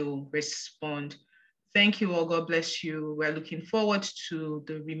we will respond. Thank you all. God bless you. We're looking forward to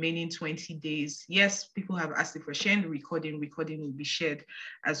the remaining 20 days. Yes, people have asked if we're sharing the recording. Recording will be shared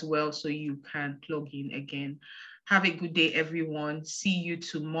as well, so you can plug in again. Have a good day, everyone. See you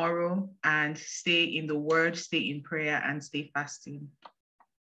tomorrow, and stay in the word, stay in prayer, and stay fasting.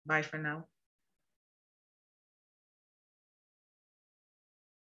 Bye for now.